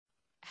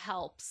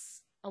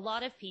helps a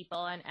lot of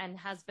people and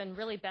has been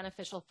really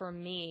beneficial for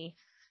me,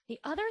 the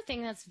other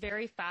thing that's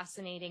very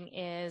fascinating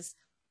is,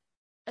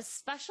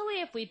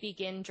 especially if we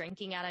begin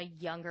drinking at a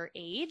younger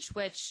age,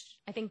 which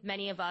I think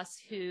many of us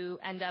who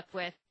end up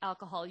with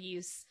alcohol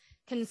use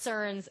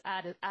concerns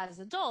as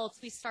adults,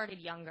 we started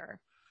younger.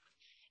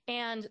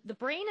 And the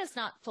brain is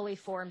not fully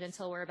formed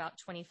until we're about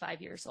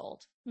 25 years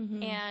old.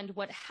 Mm-hmm. And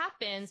what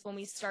happens when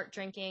we start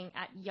drinking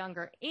at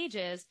younger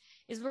ages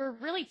is we're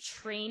really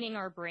training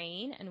our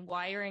brain and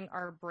wiring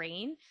our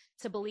brain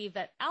to believe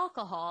that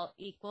alcohol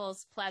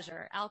equals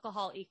pleasure.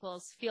 Alcohol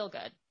equals feel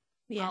good.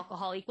 Yeah.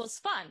 Alcohol equals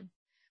fun.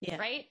 Yeah.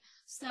 Right?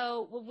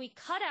 So when we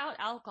cut out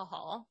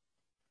alcohol,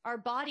 our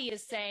body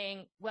is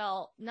saying,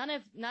 well,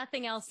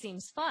 nothing else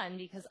seems fun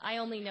because I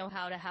only know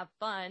how to have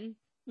fun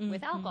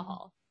with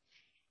alcohol.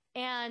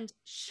 And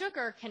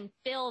sugar can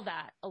fill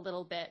that a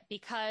little bit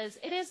because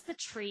it is the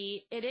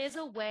treat. It is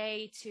a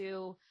way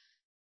to,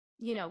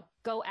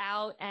 go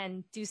out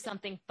and do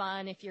something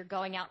fun if you're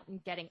going out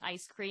and getting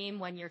ice cream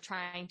when you're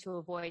trying to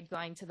avoid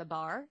going to the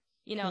bar.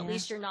 At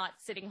least you're not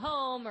sitting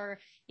home or,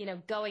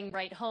 going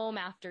right home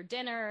after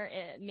dinner.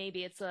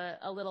 Maybe it's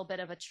a little bit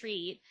of a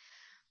treat.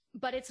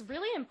 But it's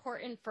really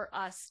important for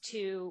us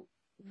to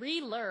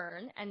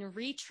relearn and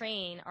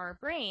retrain our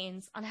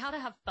brains on how to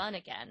have fun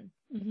again.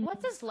 Mm-hmm.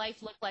 What does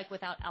life look like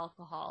without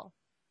alcohol?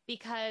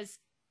 Because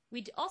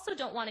we also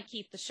don't want to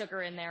keep the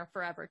sugar in there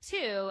forever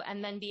too,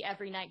 and then be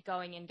every night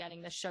going and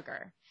getting the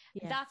sugar.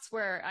 Yeah. That's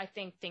where I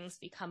think things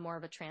become more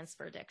of a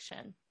transfer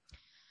addiction.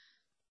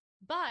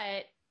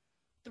 But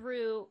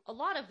through a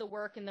lot of the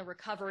work in the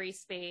recovery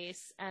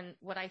space, and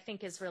what I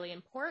think is really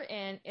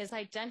important is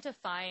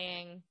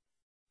identifying,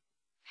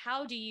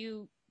 how do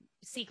you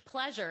seek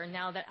pleasure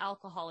now that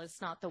alcohol is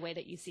not the way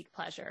that you seek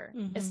pleasure,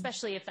 mm-hmm.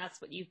 especially if that's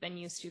what you've been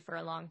used to for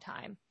a long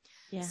time.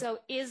 Yeah. So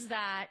is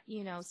that,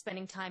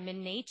 spending time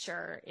in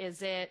nature?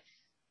 Is it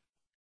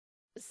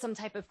some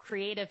type of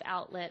creative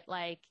outlet,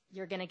 like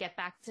you're going to get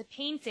back to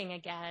painting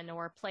again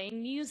or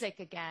playing music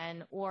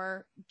again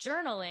or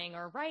journaling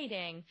or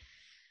writing?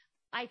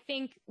 I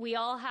think we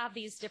all have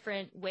these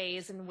different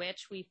ways in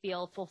which we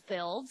feel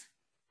fulfilled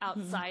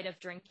outside mm-hmm. of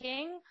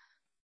drinking,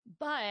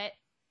 but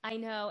I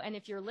know, and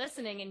if you're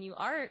listening and you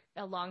are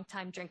a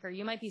longtime drinker,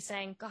 you might be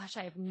saying, gosh,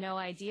 I have no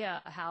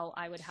idea how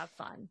I would have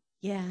fun.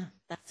 Yeah,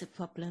 that's a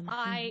problem.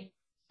 I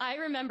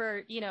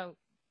remember,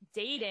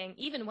 dating,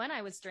 even when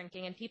I was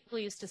drinking, and people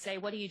used to say,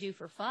 what do you do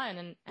for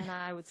fun? And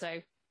I would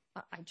say,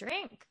 I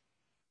drink.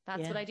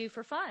 That's what I do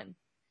for fun.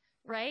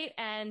 Right.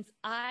 And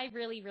I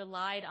really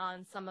relied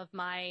on some of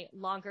my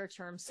longer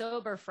term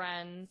sober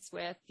friends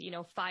with,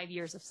 5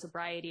 years of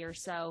sobriety or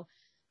so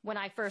when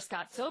I first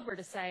got sober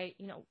to say,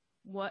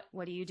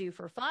 what do you do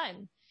for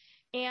fun?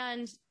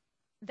 And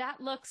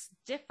that looks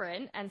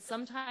different. And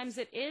sometimes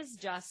it is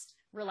just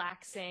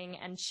relaxing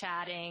and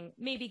chatting,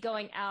 maybe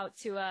going out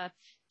to a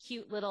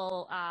cute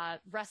little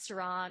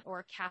restaurant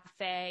or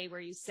cafe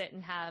where you sit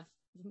and have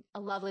a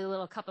lovely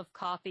little cup of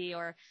coffee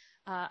or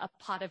a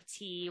pot of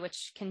tea,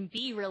 which can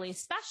be really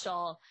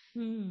special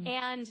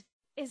and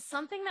is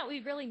something that we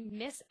really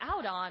miss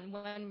out on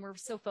when we're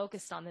so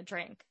focused on the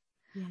drink.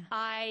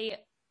 Yeah.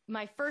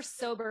 My first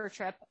sober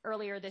trip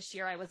earlier this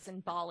year, I was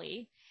in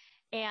Bali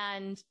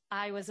and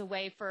I was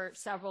away for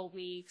several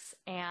weeks,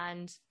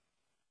 and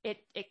it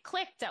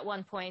clicked at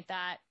one point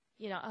that,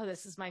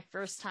 this is my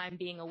first time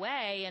being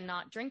away and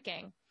not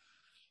drinking.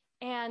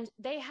 And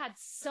they had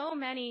so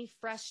many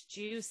fresh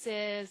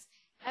juices.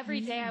 Every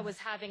day I was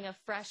having a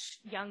fresh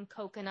young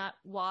coconut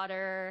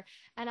water.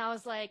 And I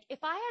was like, if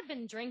I had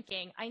been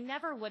drinking, I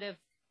never would have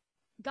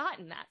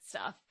gotten that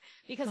stuff,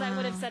 because I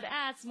would have said,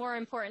 it's more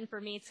important for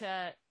me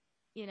to,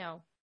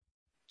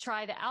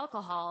 try the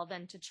alcohol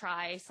than to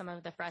try some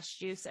of the fresh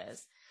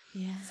juices.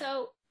 Yeah.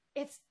 So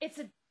it's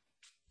a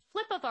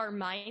flip of our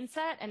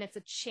mindset, and it's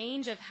a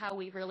change of how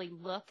we really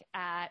look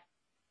at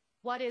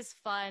what is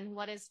fun,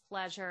 what is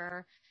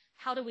pleasure,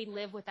 how do we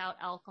live without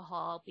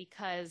alcohol?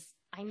 Because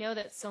I know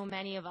that so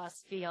many of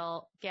us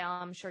feel, Gail,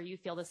 I'm sure you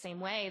feel the same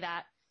way,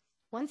 that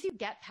once you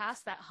get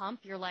past that hump,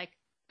 you're like,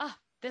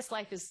 this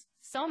life is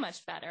so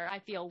much better. I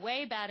feel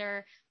way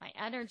better. My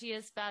energy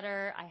is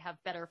better. I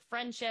have better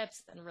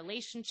friendships and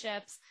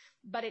relationships.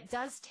 But it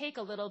does take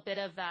a little bit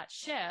of that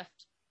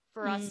shift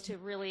for us to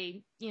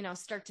really,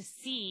 start to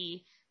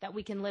see that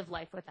we can live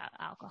life without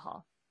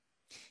alcohol.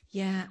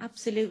 Yeah,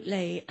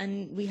 absolutely.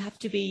 And we have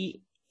to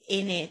be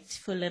in it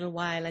for a little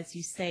while, as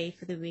you say,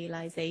 for the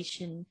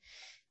realization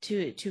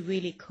to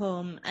really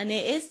come. And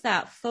it is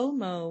that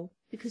FOMO,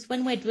 because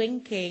when we're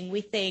drinking, we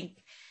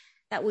think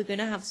that we're going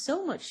to have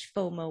so much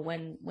FOMO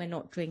when we're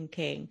not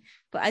drinking.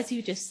 But as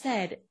you just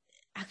said,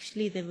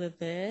 actually the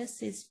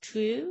reverse is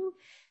true,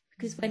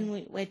 because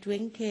when we're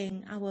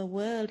drinking, our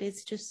world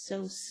is just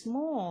so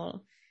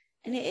small,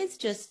 and it is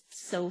just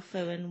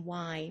sofa and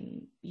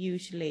wine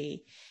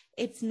usually.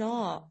 It's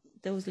not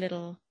those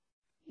little,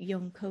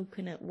 young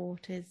coconut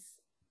waters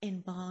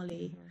in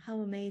Bali. Mm-hmm. How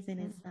amazing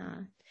is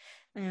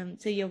Mm-hmm.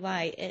 that? So you're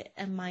right,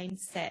 a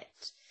mindset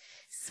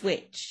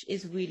switch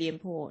is really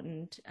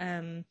important.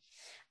 And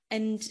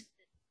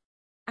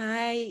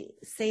I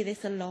say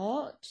this a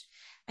lot.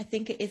 I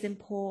think it is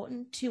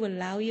important to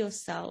allow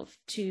yourself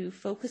to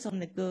focus on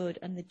the good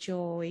and the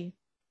joy,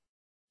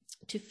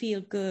 to feel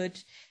good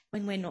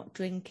when we're not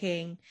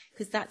drinking,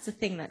 because that's the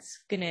thing that's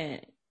going to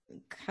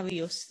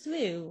carry us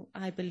through,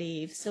 I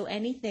believe. So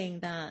anything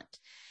that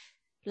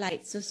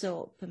lights us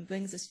up and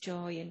brings us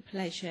joy and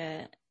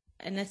pleasure,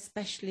 and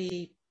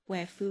especially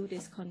where food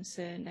is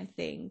concerned, I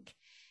think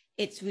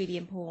it's really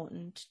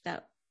important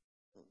that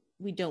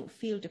we don't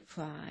feel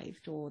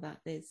deprived or that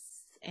there's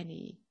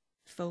any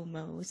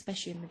FOMO,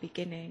 especially in the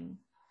beginning.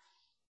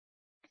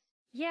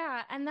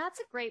 Yeah, and that's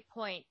a great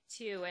point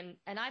too. And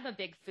I'm a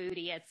big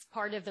foodie. It's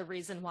part of the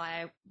reason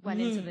why I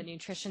went into the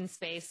nutrition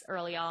space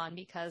early on,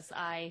 because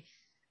I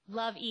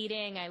love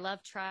eating, I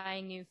love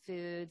trying new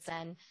foods,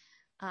 and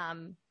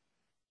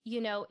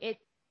it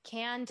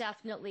can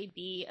definitely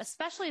be,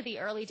 especially the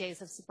early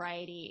days of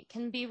sobriety,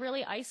 can be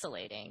really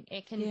isolating.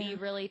 It can be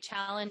really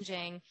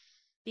challenging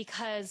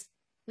because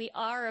we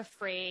are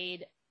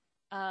afraid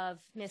of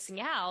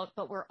missing out,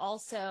 but we're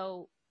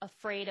also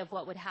afraid of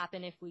what would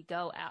happen if we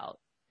go out.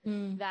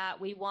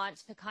 That we want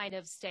to kind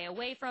of stay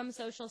away from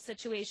social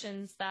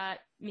situations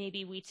that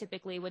maybe we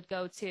typically would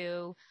go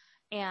to,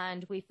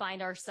 and we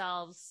find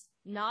ourselves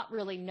not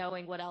really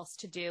knowing what else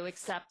to do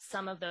except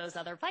some of those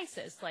other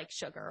vices like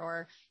sugar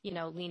or,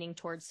 leaning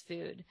towards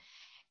food.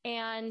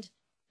 And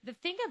the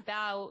thing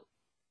about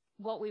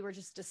what we were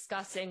just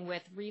discussing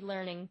with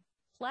relearning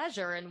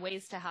pleasure and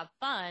ways to have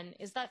fun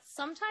is that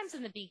sometimes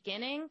in the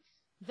beginning,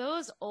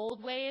 those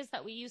old ways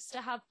that we used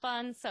to have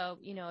fun. So,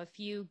 if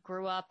you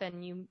grew up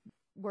and you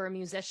were a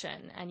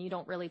musician and you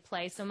don't really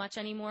play so much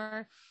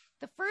anymore,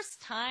 the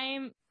first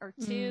time or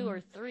two or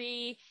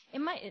three, it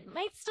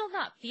might still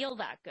not feel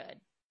that good,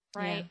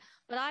 right? Yeah.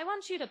 But I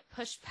want you to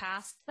push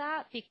past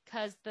that,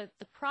 because the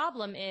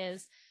problem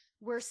is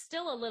we're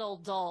still a little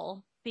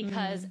dull,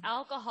 because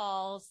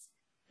alcohol's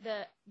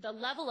the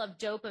level of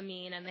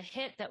dopamine and the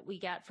hit that we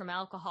get from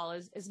alcohol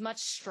is much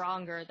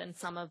stronger than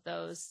some of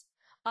those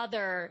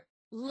other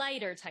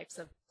lighter types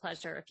of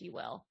pleasure, if you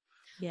will.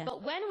 Yeah.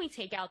 But when we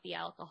take out the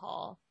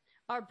alcohol,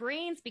 our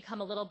brains become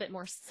a little bit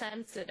more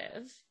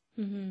sensitive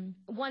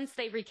once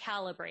they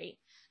recalibrate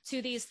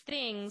to these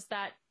things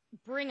that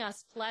bring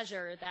us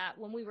pleasure that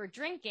when we were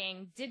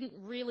drinking didn't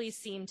really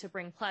seem to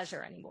bring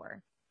pleasure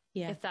anymore.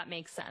 Yeah. If that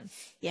makes sense.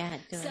 Yeah,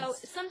 it does. So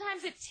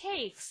sometimes it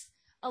takes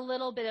a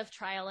little bit of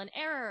trial and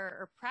error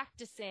or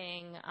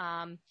practicing,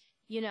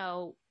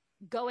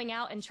 going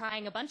out and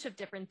trying a bunch of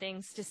different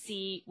things to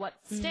see what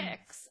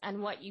sticks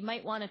and what you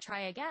might want to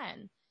try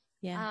again.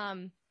 Yeah.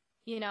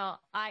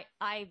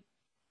 I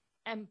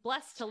am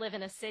blessed to live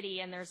in a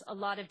city, and there's a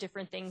lot of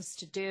different things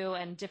to do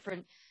and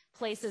different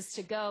places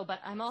to go, but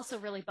I'm also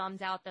really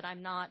bummed out that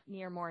I'm not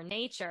near more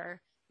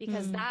nature,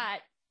 because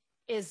that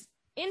is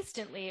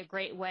instantly a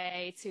great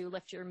way to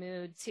lift your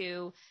mood,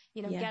 to,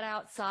 get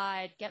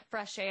outside, get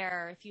fresh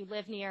air. If you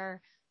live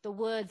near the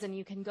woods and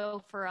you can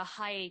go for a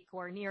hike,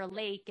 or near a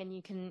lake and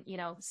you can,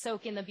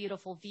 soak in the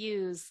beautiful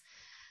views,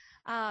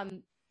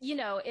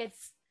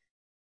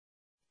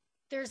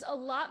 there's a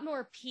lot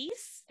more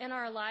peace in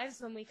our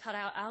lives when we cut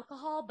out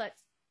alcohol, but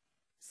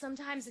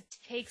sometimes it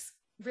takes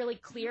really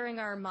clearing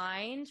our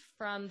mind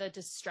from the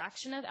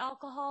distraction of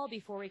alcohol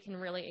before we can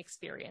really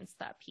experience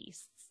that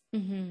peace.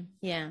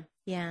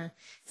 Yeah.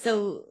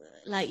 So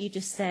like you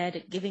just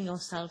said, giving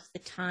yourself the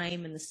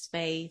time and the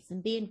space,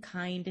 and being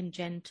kind and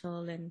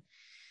gentle,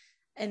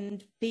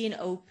 and being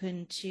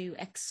open to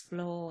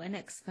explore and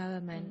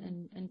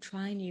experiment and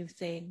try new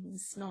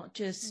things, not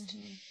just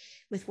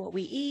with what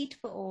we eat,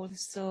 but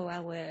also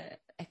our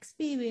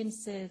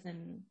experiences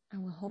and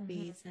our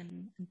hobbies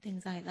and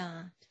things like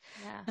that.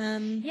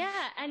 And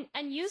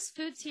use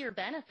food to your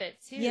benefit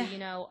too.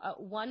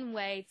 One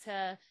way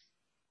to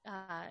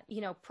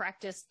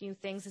practice new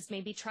things is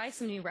maybe try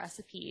some new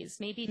recipes,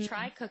 maybe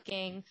try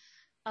cooking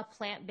a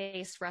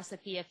plant-based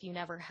recipe if you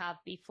never have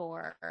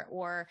before,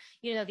 or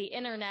the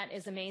internet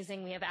is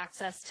amazing. We have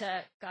access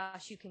to,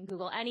 you can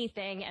Google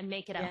anything and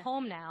make it at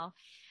home now.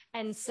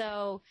 And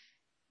so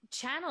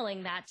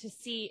channeling that to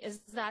see, is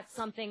that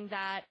something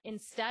that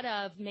instead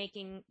of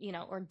making,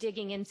 or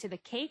digging into the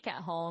cake at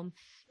home,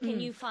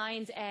 can you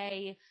find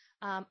a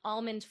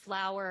almond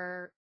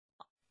flour,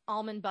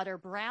 almond butter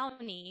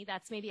brownie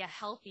that's maybe a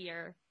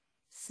healthier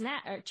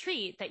snack or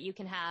treat that you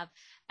can have?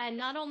 And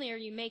not only are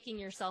you making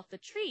yourself the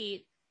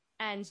treat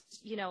and,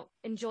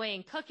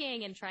 enjoying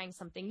cooking and trying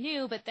something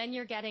new, but then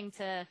you're getting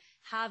to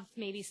have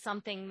maybe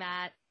something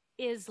that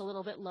is a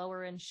little bit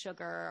lower in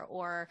sugar,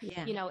 or,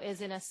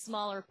 is in a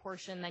smaller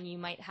portion than you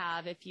might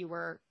have if you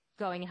were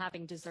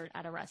having dessert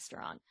at a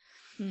restaurant.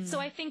 So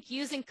I think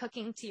using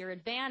cooking to your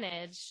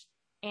advantage,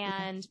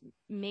 and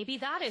maybe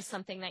that is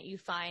something that you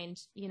find,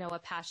 a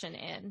passion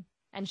in,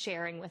 and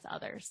sharing with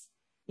others.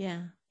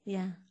 Yeah.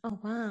 Oh,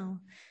 wow.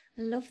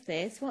 I love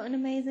this. What an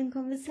amazing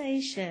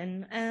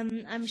conversation.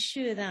 I'm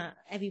sure that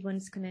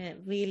everyone's going to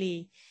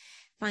really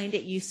find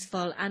it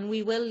useful, and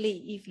we will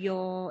leave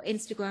your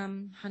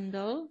Instagram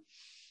handle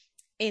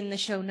in the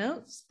show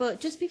notes. But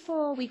just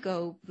before we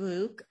go,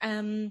 Brooke,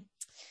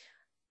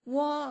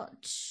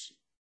 what,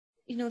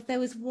 if there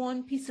was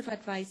one piece of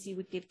advice you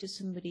would give to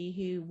somebody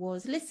who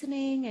was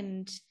listening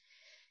and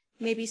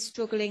maybe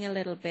struggling a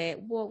little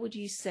bit, what would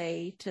you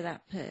say to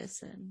that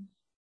person?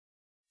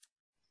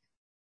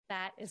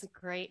 That is a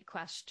great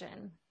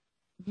question.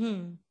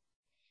 Hmm.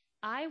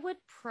 I would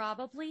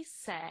probably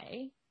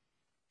say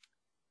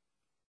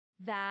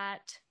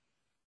that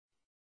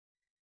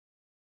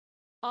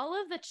all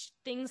of the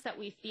things that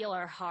we feel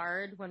are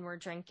hard when we're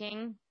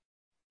drinking,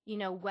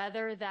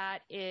 whether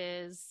that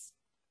is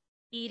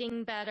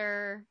eating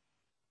better,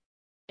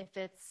 if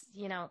it's,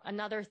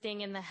 another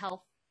thing in the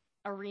health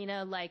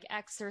arena like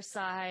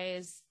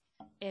exercise,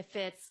 if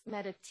it's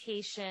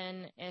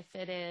meditation, if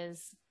it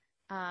is,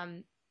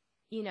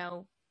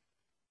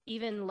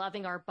 even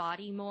loving our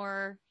body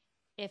more,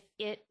 if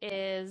it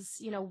is,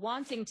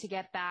 wanting to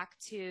get back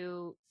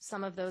to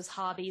some of those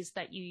hobbies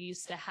that you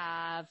used to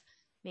have,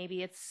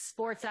 maybe it's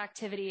sports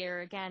activity,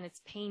 or again,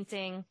 it's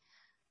painting,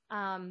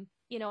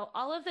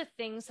 all of the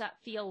things that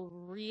feel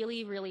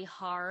really, really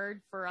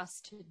hard for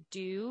us to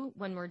do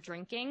when we're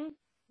drinking.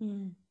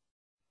 Mm.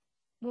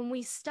 When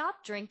we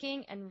stop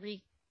drinking and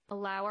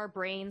allow our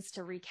brains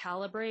to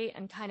recalibrate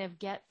and kind of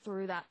get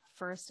through that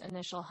first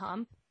initial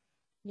hump,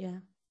 yeah,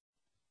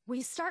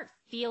 we start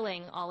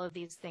feeling all of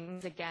these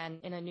things again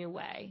in a new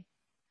way.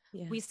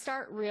 Yeah. We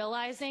start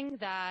realizing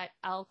that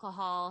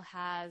alcohol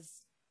has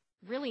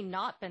really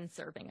not been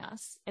serving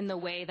us in the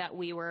way that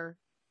we were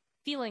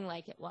feeling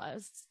like it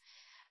was,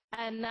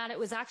 and that it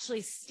was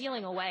actually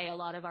stealing away a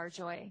lot of our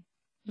joy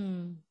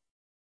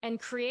and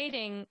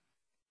creating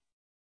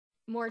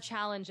more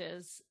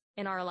challenges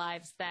in our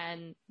lives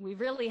than we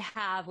really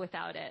have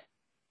without it.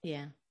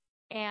 Yeah.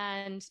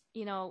 And,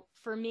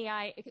 for me,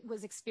 I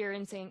was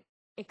experiencing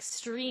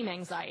extreme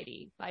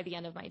anxiety by the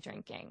end of my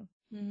drinking.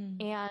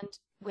 And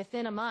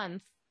within a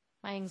month,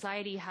 my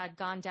anxiety had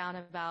gone down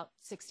about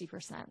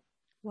 60%.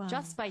 Wow.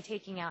 Just by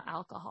taking out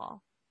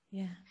alcohol.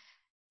 Yeah.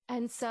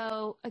 And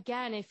so,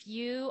 again, if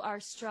you are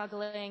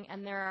struggling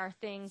and there are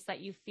things that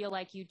you feel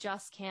like you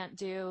just can't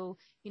do,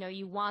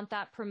 you want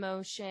that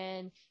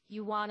promotion,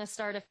 you want to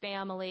start a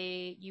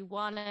family, you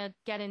want to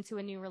get into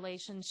a new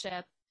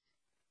relationship,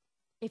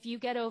 if you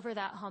get over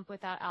that hump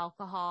without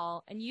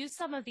alcohol and use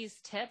some of these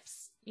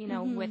tips,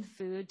 with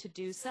food to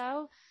do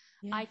so,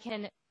 I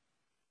can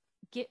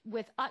get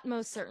with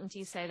utmost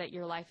certainty say that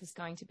your life is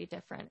going to be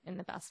different in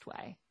the best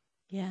way.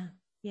 Yeah.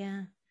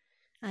 Yeah.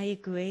 I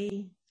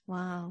agree.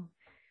 Wow.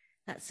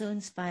 That's so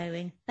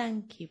inspiring.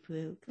 Thank you,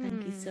 Brooke.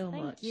 Thank you so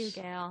much. Thank you,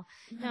 Gail.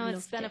 No,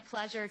 it's been a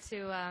pleasure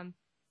to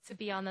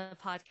be on the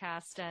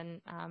podcast,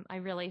 and I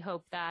really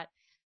hope that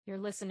your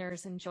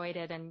listeners enjoyed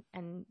it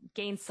and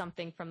gained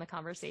something from the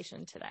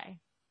conversation today.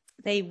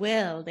 They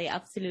will. They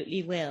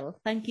absolutely will.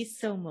 Thank you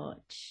so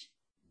much.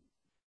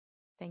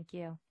 Thank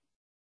you.